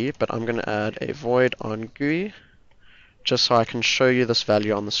shortly, but I'm going to add a void on GUI just so I can show you this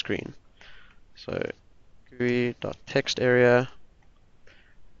value on the screen. So GUI.textArea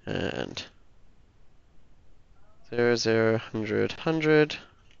and 0, 0, 100, 100,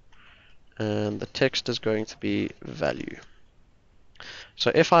 and the text is going to be value.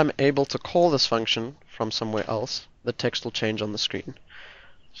 So if I'm able to call this function from somewhere else, the text will change on the screen.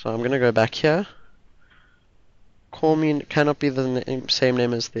 So I'm going to go back here. Call me cannot be the same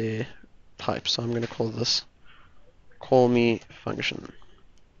name as the type, so I'm going to call this call me function.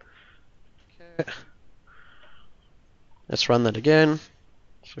 Okay. Let's run that again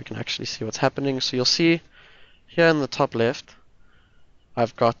so we can actually see what's happening. So you'll see here in the top left,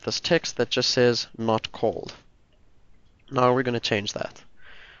 I've got this text that just says not called. Now we're going to change that.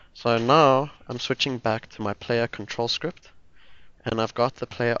 So now I'm switching back to my player control script, and I've got the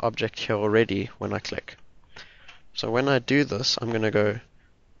player object here already when I click. So when I do this, I'm going to go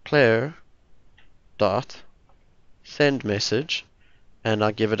player dot send message, and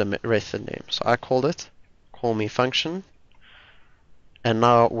I'll give it a method name. So I called it call me function, and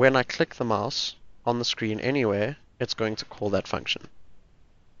now when I click the mouse on the screen anywhere, it's going to call that function.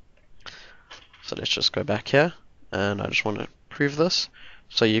 So let's just go back here, and I just want to prove this.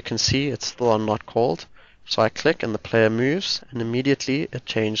 So you can see it's still on not called. So I click and the player moves, and immediately it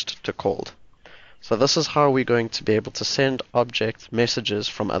changed to called. So this is how we're going to be able to send object messages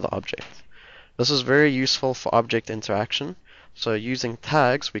from other objects. This is very useful for object interaction. So using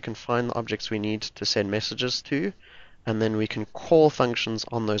tags, we can find the objects we need to send messages to, and then we can call functions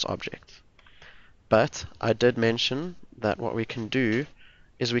on those objects. But I did mention that what we can do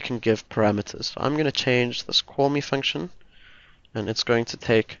is we can give parameters. So I'm going to change this call me function, and it's going to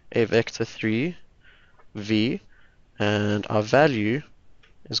take a vector3 v, and our value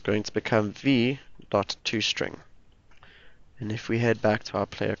is going to become v.toString. And if we head back to our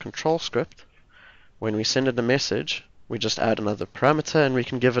player control script, when we send it a message, we just add another parameter and we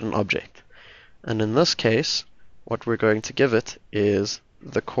can give it an object. And in this case, what we're going to give it is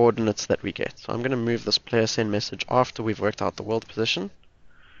the coordinates that we get. So I'm going to move this player send message after we've worked out the world position,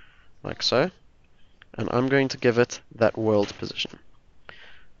 like so. And I'm going to give it that world position.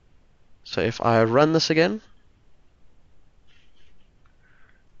 So if I run this again,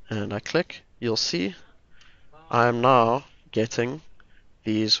 and I click, you'll see I am now getting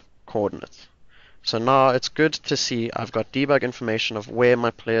these coordinates. So now it's good to see I've got debug information of where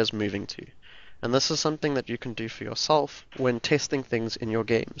my player is moving to. And this is something that you can do for yourself when testing things in your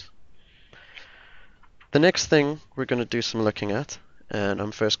games. The next thing we're going to do some looking at, and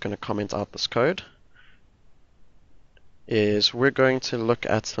I'm first going to comment out this code, is we're going to look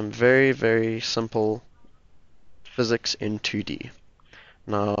at some very, very simple physics in 2D.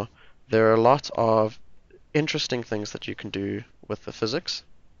 Now, there are a lot of interesting things that you can do with the physics,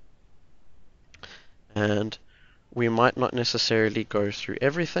 and we might not necessarily go through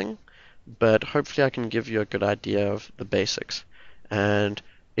everything, but hopefully I can give you a good idea of the basics. And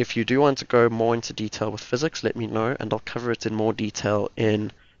if you do want to go more into detail with physics, let me know, and I'll cover it in more detail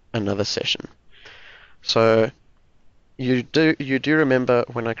in another session. So you do remember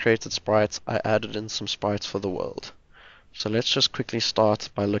when I created sprites, I added in some sprites for the world. So let's just quickly start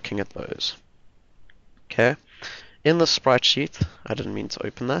by looking at those. Okay, in the sprite sheet, I didn't mean to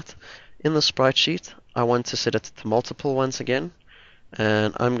open that. In the sprite sheet, I want to set it to multiple once again,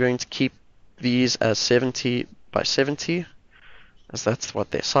 and I'm going to keep these as 70 by 70, as that's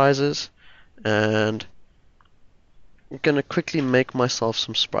what their size is, and I'm going to quickly make myself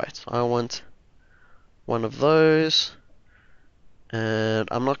some sprites. I want one of those, and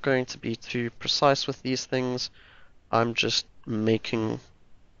I'm not going to be too precise with these things. I'm just making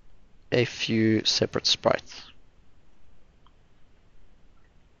a few separate sprites.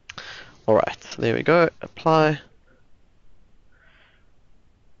 Alright, there we go, apply,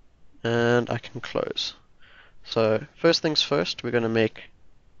 and I can close. So first things first, we're going to make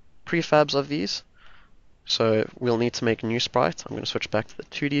prefabs of these. So we'll need to make a new sprite. I'm going to switch back to the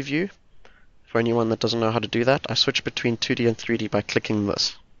 2D view. For anyone that doesn't know how to do that, I switch between 2D and 3D by clicking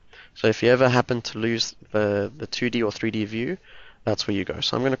this. So if you ever happen to lose the 2D or 3D view, that's where you go.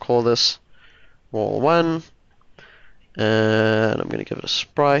 So I'm going to call this wall 1, and I'm going to give it a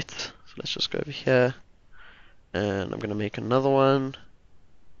sprite. So let's just go over here, and I'm going to make another one,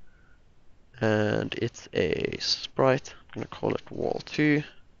 and it's a sprite. I'm going to call it wall 2,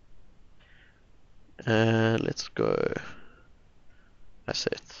 and let's go, that's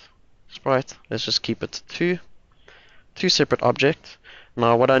it, sprite. Let's just keep it to two separate objects.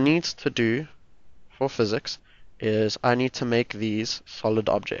 Now what I need to do for physics is I need to make these solid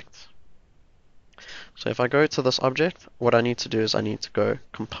objects. So if I go to this object, what I need to do is I need to go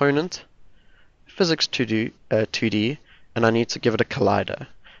component, physics 2D, and I need to give it a collider.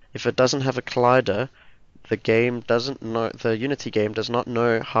 If it doesn't have a collider, the Unity game does not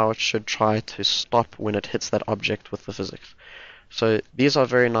know how it should try to stop when it hits that object with the physics. So these are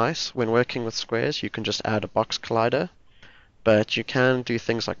very nice. When working with squares, you can just add a box collider, but you can do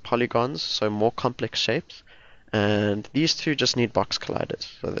things like polygons, so more complex shapes. And these two just need box colliders.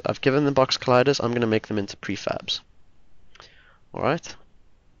 So I've given them box colliders, I'm going to make them into prefabs. Alright.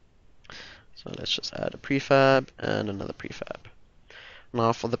 So let's just add a prefab and another prefab.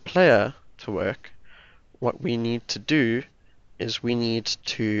 Now for the player to work, what we need to do is we need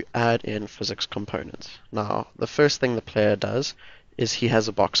to add in physics components. Now the first thing the player does is he has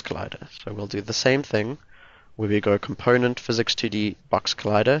a box collider. So we'll do the same thing where we go component physics 2D box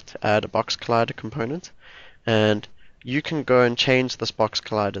collider to add a box collider component. And you can go and change this box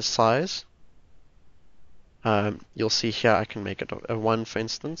collider's size. You'll see here I can make it a 1 for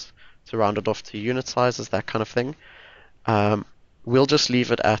instance, to round it off to unit sizes, that kind of thing. We'll just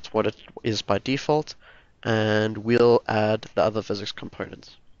leave it at what it is by default, and we'll add the other physics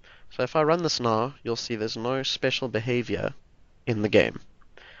components. So if I run this now, you'll see there's no special behavior in the game.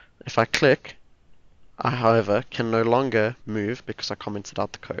 If I click, I however can no longer move because I commented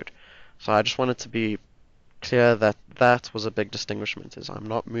out the code. So I just wanted to be clear that that was a big distinguishment, is I'm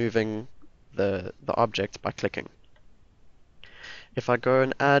not moving the object by clicking. If I go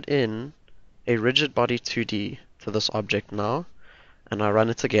and add in a rigidbody 2D to this object now, and I run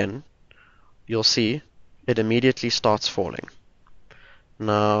it again, you'll see it immediately starts falling.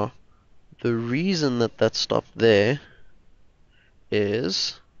 Now, the reason that that stopped there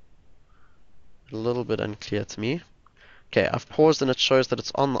is a little bit unclear to me. Okay, I've paused and it shows that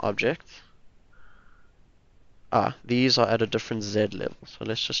it's on the object. These are at a different Z level, so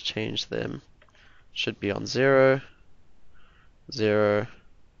let's just change them. Should be on 0, 0,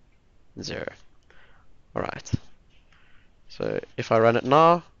 0. Alright. So if I run it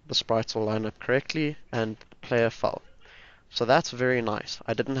now, the sprites will line up correctly and the player fell. So that's very nice.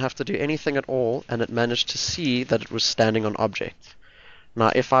 I didn't have to do anything at all, and it managed to see that it was standing on object.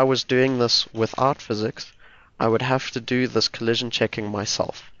 Now, if I was doing this without physics, I would have to do this collision checking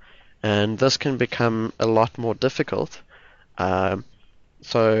myself. And this can become a lot more difficult.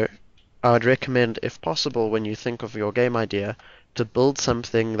 So I would recommend, if possible, when you think of your game idea, to build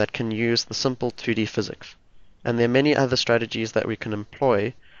something that can use the simple 2D physics. And there are many other strategies that we can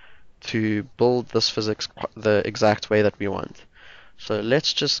employ to build this physics the exact way that we want. So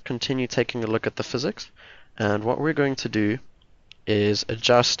let's just continue taking a look at the physics, and what we're going to do is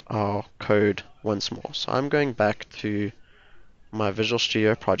adjust our code once more. So I'm going back to my Visual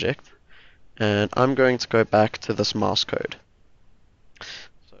Studio project, and I'm going to go back to this mouse code.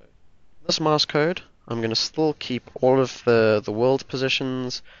 So this mouse code, I'm going to still keep all of the world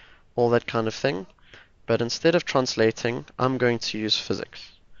positions, all that kind of thing, but instead of translating, I'm going to use physics.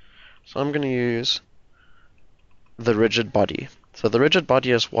 So I'm going to use the rigid body. So the rigid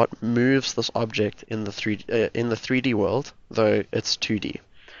body is what moves this object in the 3D world, though it's 2D.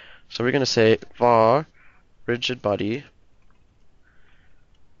 So we're going to say var rigid body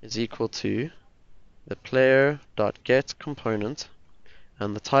is equal to the player.get component,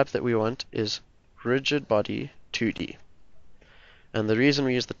 and the type that we want is rigid body 2D. And the reason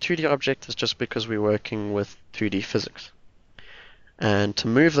we use the 2D object is just because we're working with 2D physics. And to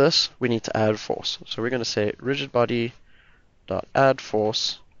move this, we need to add force. So we're going to say rigid body dot add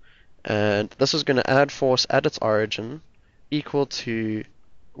force, and this is going to add force at its origin equal to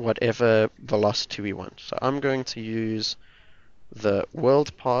whatever velocity we want. So I'm going to use the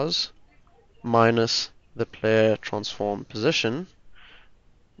world pos minus the player transform position,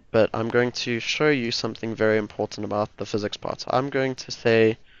 but I'm going to show you something very important about the physics part. So I'm going to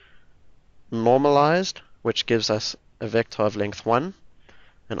say normalized, which gives us a vector of length 1,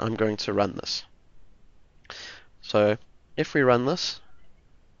 and I'm going to run this. So if we run this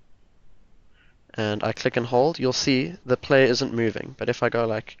and I click and hold, you'll see the player isn't moving, but if I go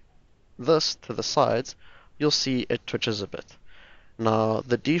like this to the sides, you'll see it twitches a bit. Now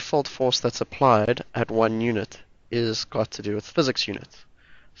the default force that's applied at 1 unit is got to do with physics units.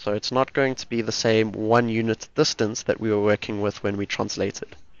 So it's not going to be the same 1 unit distance that we were working with when we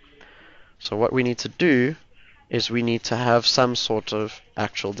translated. So what we need to do is we need to have some sort of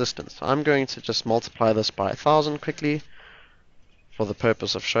actual distance. I'm going to just multiply this by 1000 quickly for the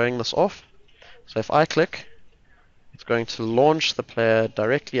purpose of showing this off. So if I click, it's going to launch the player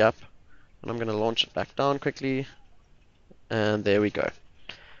directly up, and I'm going to launch it back down quickly, and there we go.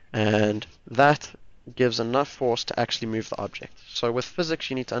 And that gives enough force to actually move the object. So with physics,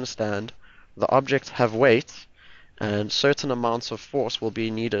 you need to understand the objects have weight, and certain amounts of force will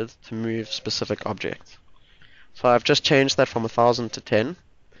be needed to move specific objects. So I've just changed that from 1000 to 10,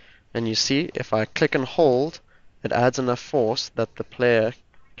 and you see if I click and hold, it adds enough force that the player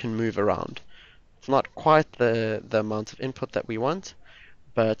can move around. It's not quite the amount of input that we want,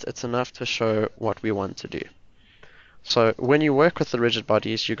 but it's enough to show what we want to do. So when you work with the rigid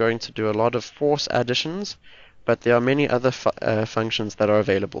bodies, you're going to do a lot of force additions, but there are many other functions that are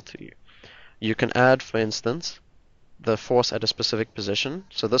available to you. You can add, for instance, the force at a specific position.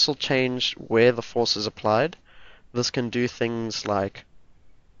 So this will change where the force is applied. This can do things like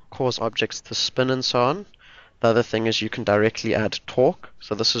cause objects to spin and so on. The other thing is you can directly add torque.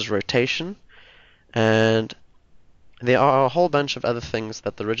 So this is rotation. And there are a whole bunch of other things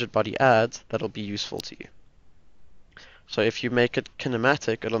that the rigid body adds that will be useful to you. So if you make it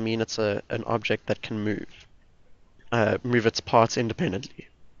kinematic, it'll mean it's an object that can move its parts independently.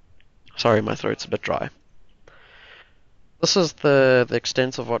 Sorry, my throat's a bit dry. This is the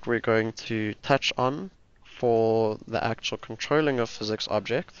extent of what we're going to touch on for the actual controlling of physics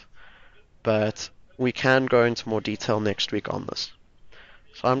object, but we can go into more detail next week on this.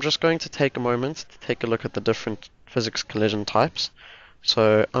 So I'm just going to take a moment to take a look at the different physics collision types.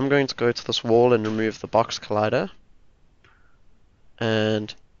 So I'm going to go to this wall and remove the box collider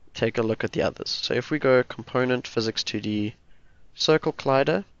and take a look at the others. So if we go component physics 2D circle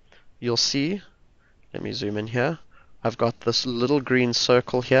collider, you'll see, let me zoom in here, I've got this little green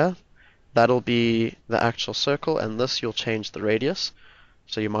circle here, that'll be the actual circle, and this you'll change the radius.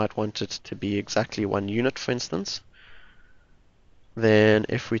 So you might want it to be exactly 1 unit, for instance. Then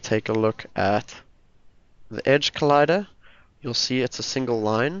if we take a look at the edge collider, you'll see it's a single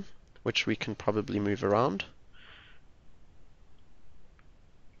line, which we can probably move around.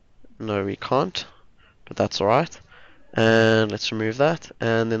 No, we can't, but that's alright. And let's remove that.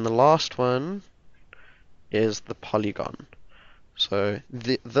 And then the last one is the polygon. So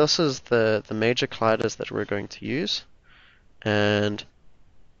this is the major colliders that we're going to use. And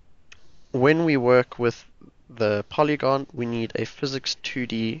when we work with the polygon, we need a physics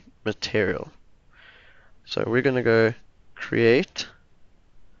 2D material. So we're going to go create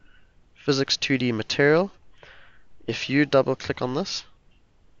physics 2D material. If you double click on this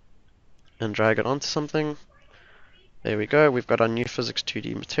and drag it onto something, there we go, we've got our new physics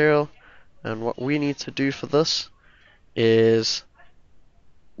 2D material. And what we need to do for this is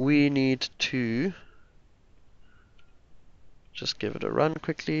we need to just give it a run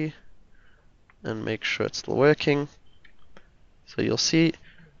quickly and make sure it's still working. So you'll see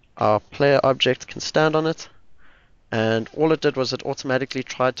our player object can stand on it, and all it did was it automatically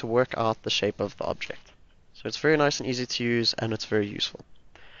tried to work out the shape of the object. So it's very nice and easy to use, and it's very useful.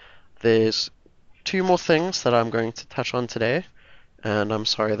 There's 2 more things that I'm going to touch on today, and I'm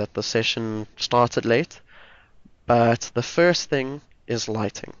sorry that the session started late, but the first thing is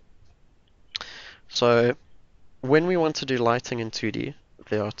lighting. So when we want to do lighting in 2D,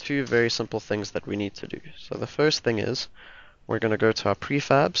 there are 2 very simple things that we need to do. So the first thing is we're going to go to our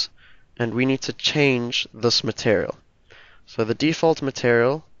prefabs, and we need to change this material. So the default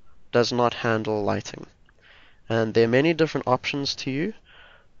material does not handle lighting. And there are many different options to you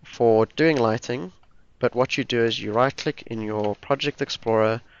for doing lighting, but what you do is you right click in your Project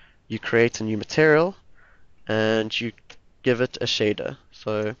Explorer, you create a new material, and you give it a shader.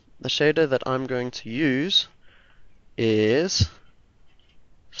 So the shader that I'm going to use is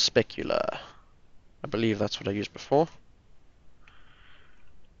specular. I believe that's what I used before.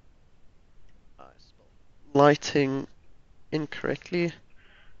 I spelled lighting incorrectly.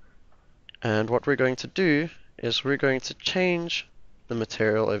 And what we're going to do is we're going to change the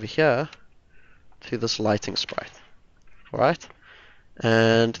material over here to this lighting sprite. Alright?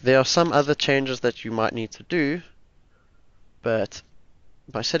 And there are some other changes that you might need to do, but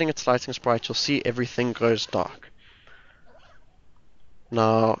by setting it to lighting sprite, you'll see everything goes dark.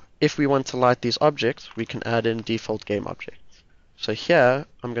 Now, if we want to light these objects, we can add in default game objects. So here,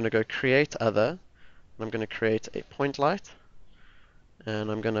 I'm going to go create other, and I'm going to create a point light, and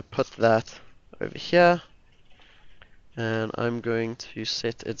I'm going to put that over here, and I'm going to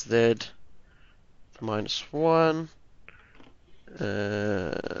set its Z to -1.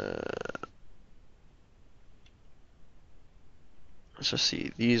 So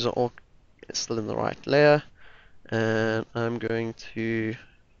see, these are all still in the right layer, and I'm going to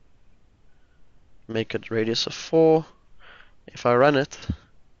make a radius of 4. If I run it,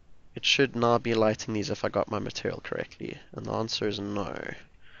 it should now be lighting these if I got my material correctly, and the answer is no.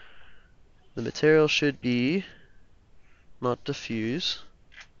 The material should be not diffuse,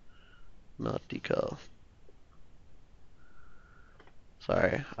 not decal.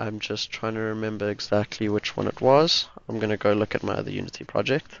 Sorry, I'm just trying to remember exactly which one it was. I'm going to go look at my other Unity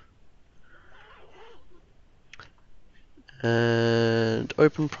project. And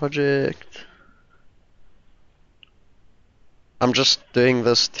open project. I'm just doing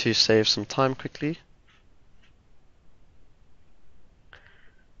this to save some time quickly.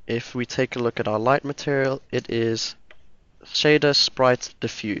 If we take a look at our light material, it is shader sprite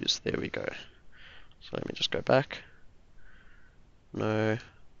diffuse. There we go. So let me just go back. No.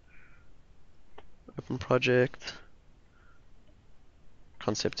 Open project.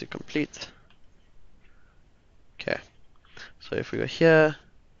 Concept to complete. Okay. So if we go here,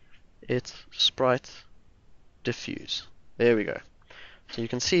 it's sprite diffuse. There we go. So you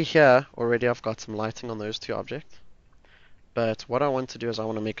can see here already I've got some lighting on those 2 objects. But what I want to do is I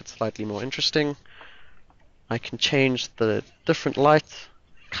want to make it slightly more interesting. I can change the different light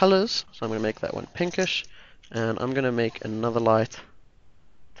colors. So I'm going to make that one pinkish. And I'm going to make another light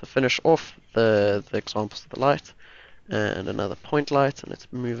to finish off the examples of the light. And another point light. And let's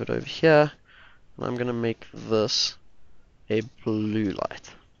move it over here. And I'm going to make this a blue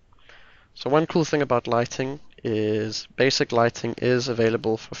light. So one cool thing about lighting is basic lighting is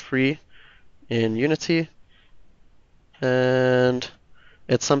available for free in Unity, and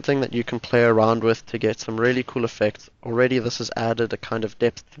it's something that you can play around with to get some really cool effects. Already this has added a kind of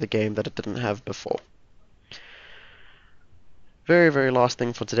depth to the game that it didn't have before. Very last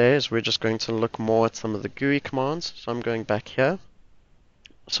thing for today is we're just going to look more at some of the GUI commands. So I'm going back here.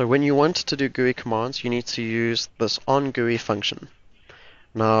 So when you want to do GUI commands, you need to use this onGUI function.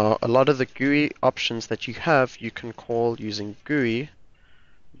 Now, a lot of the GUI options that you have, you can call using GUI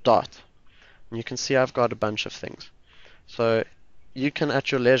dot. And you can see I've got a bunch of things. So you can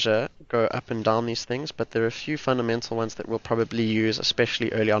at your leisure go up and down these things, but there are a few fundamental ones that we'll probably use,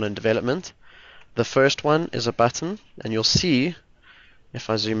 especially early on in development. The first one is a button, and you'll see, if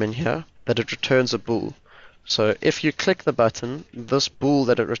I zoom in here, that it returns a bool. So if you click the button, this bool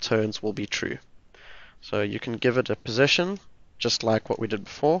that it returns will be true. So you can give it a position, just like what we did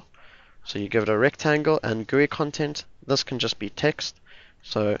before. So you give it a rectangle and GUI content. This can just be text.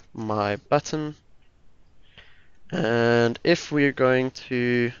 So my button. And if we're going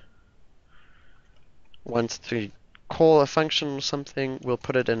to want to call a function or something, we'll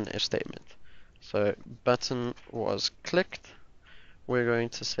put it in a statement. So button was clicked. We're going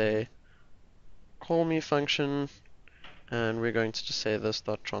to say call me function, and we're going to just say this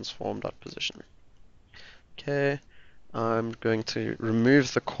dot transform dot position. Okay, I'm going to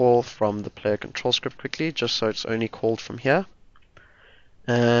remove the call from the player control script quickly, just so it's only called from here.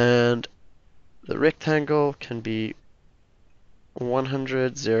 And the rectangle can be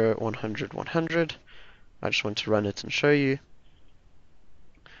 100, 0, 100, 100. I just want to run it and show you.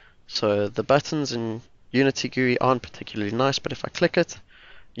 So the buttons in Unity GUI aren't particularly nice, but if I click it,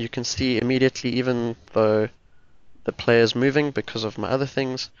 you can see immediately, even though the player's moving because of my other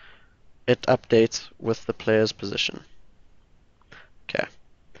things, it updates with the player's position. Okay.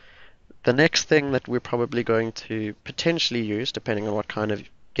 The next thing that we're probably going to potentially use, depending on what kind of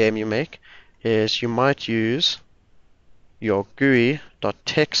game you make, is you might use your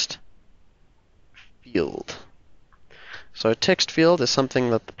GUI.text field. So text field is something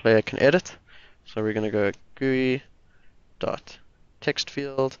that the player can edit. So we're going to go GUI.text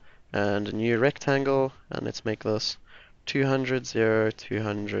field and a new rectangle, and let's make this 200, 0,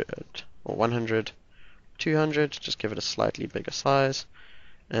 200, or 100, 200. Just give it a slightly bigger size.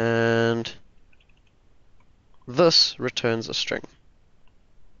 And this returns a string.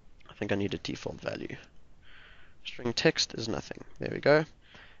 I think I need a default value. String text is nothing. There we go.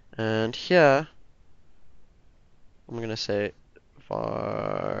 And here, I'm going to say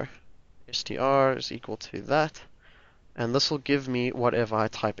var str is equal to that. And this will give me whatever I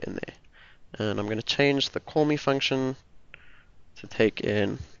type in there. And I'm going to change the call me function to take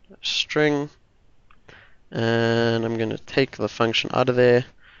in a string. And I'm going to take the function out of there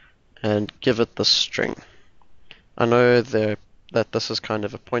and give it the string. I know that this is kind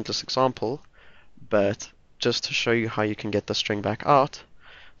of a pointless example, but just to show you how you can get the string back out,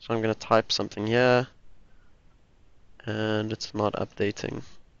 so I'm going to type something here, and it's not updating.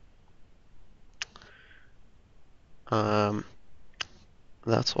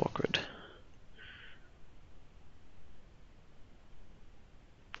 That's awkward.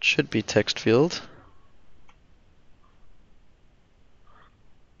 It should be text field.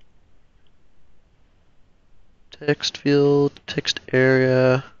 Text field, text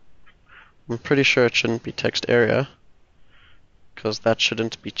area. I'm pretty sure it shouldn't be text area, because that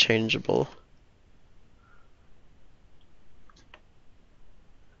shouldn't be changeable.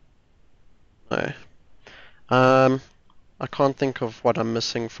 No. I can't think of what I'm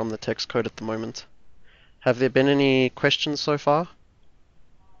missing from the text code at the moment. Have there been any questions so far?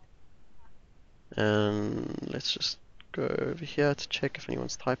 And let's just go over here to check if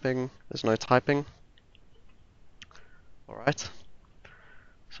anyone's typing. There's no typing. Alright.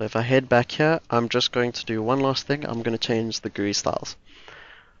 So if I head back here, I'm just going to do one last thing. I'm going to change the GUI styles.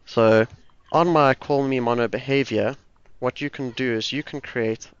 So on my call me mono behavior, what you can do is you can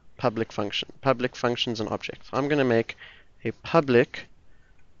create public functions and objects. I'm going to make a public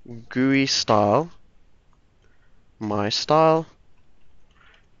GUI style, my style,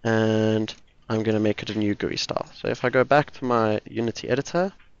 and I'm going to make it a new GUI style. So if I go back to my Unity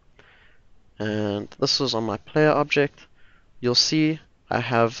editor, and this is on my player object, you'll see I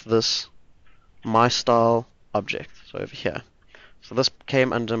have this my style object, so over here. So this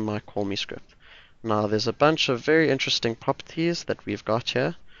came under my call me script. Now there's a bunch of very interesting properties that we've got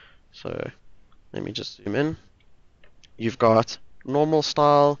here. So let me just zoom in. You've got normal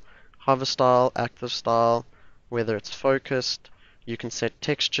style, hover style, active style, whether it's focused. You can set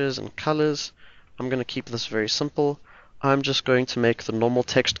textures and colors. I'm going to keep this very simple. I'm just going to make the normal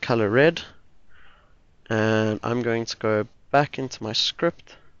text color red. And I'm going to go back into my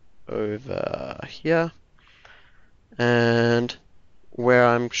script over here. And where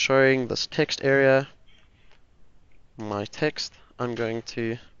I'm showing this text area, my text, I'm going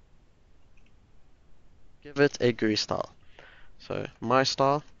to give it a GUI style. So my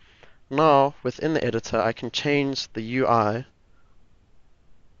style. Now within the editor I can change the UI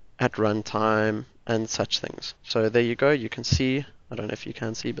at runtime, and such things. So there you go, you can see, I don't know if you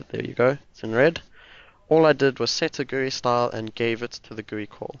can see, but there you go, it's in red. All I did was set a GUI style and gave it to the GUI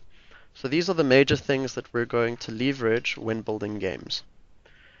call. So these are the major things that we're going to leverage when building games.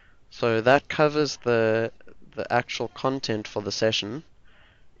 So that covers the actual content for the session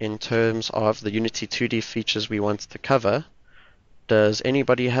in terms of the Unity2D features we want to cover. Does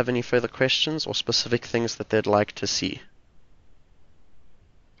anybody have any further questions or specific things that they'd like to see?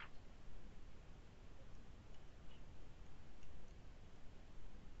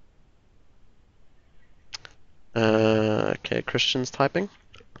 Okay, Christian's typing.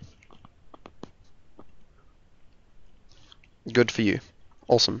 Good for you.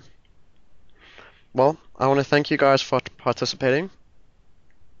 Awesome. Well, I want to thank you guys for participating.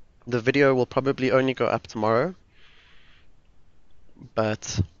 The video will probably only go up tomorrow,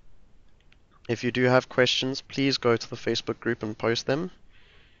 but if you do have questions, please go to the Facebook group and post them.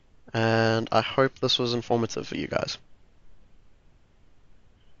 And I hope this was informative for you guys.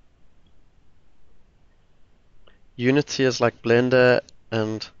 Unity is like Blender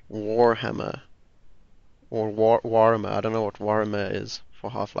and Warhammer. Or Warhammer. I don't know what Warhammer is for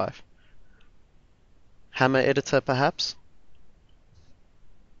Half-Life. Hammer editor, perhaps?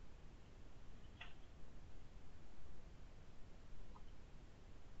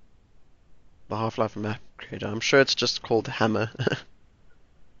 The Half-Life map creator. I'm sure it's just called Hammer.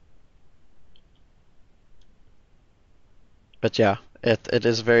 But yeah, it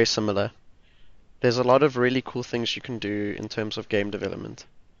is very similar. There's a lot of really cool things you can do in terms of game development.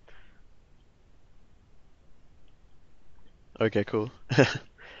 Okay, cool.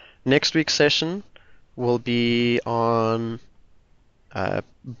 Next week's session will be on uh,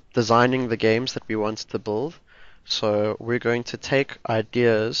 designing the games that we want to build. So we're going to take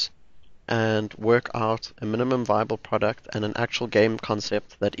ideas and work out a minimum viable product and an actual game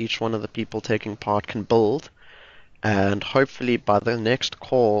concept that each one of the people taking part can build. And hopefully by the next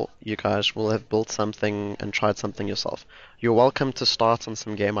call, you guys will have built something and tried something yourself. You're welcome to start on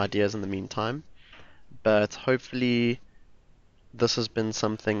some game ideas in the meantime, but hopefully this has been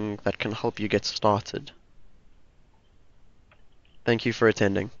something that can help you get started. Thank you for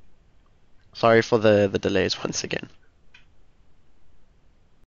attending. Sorry for the delays once again.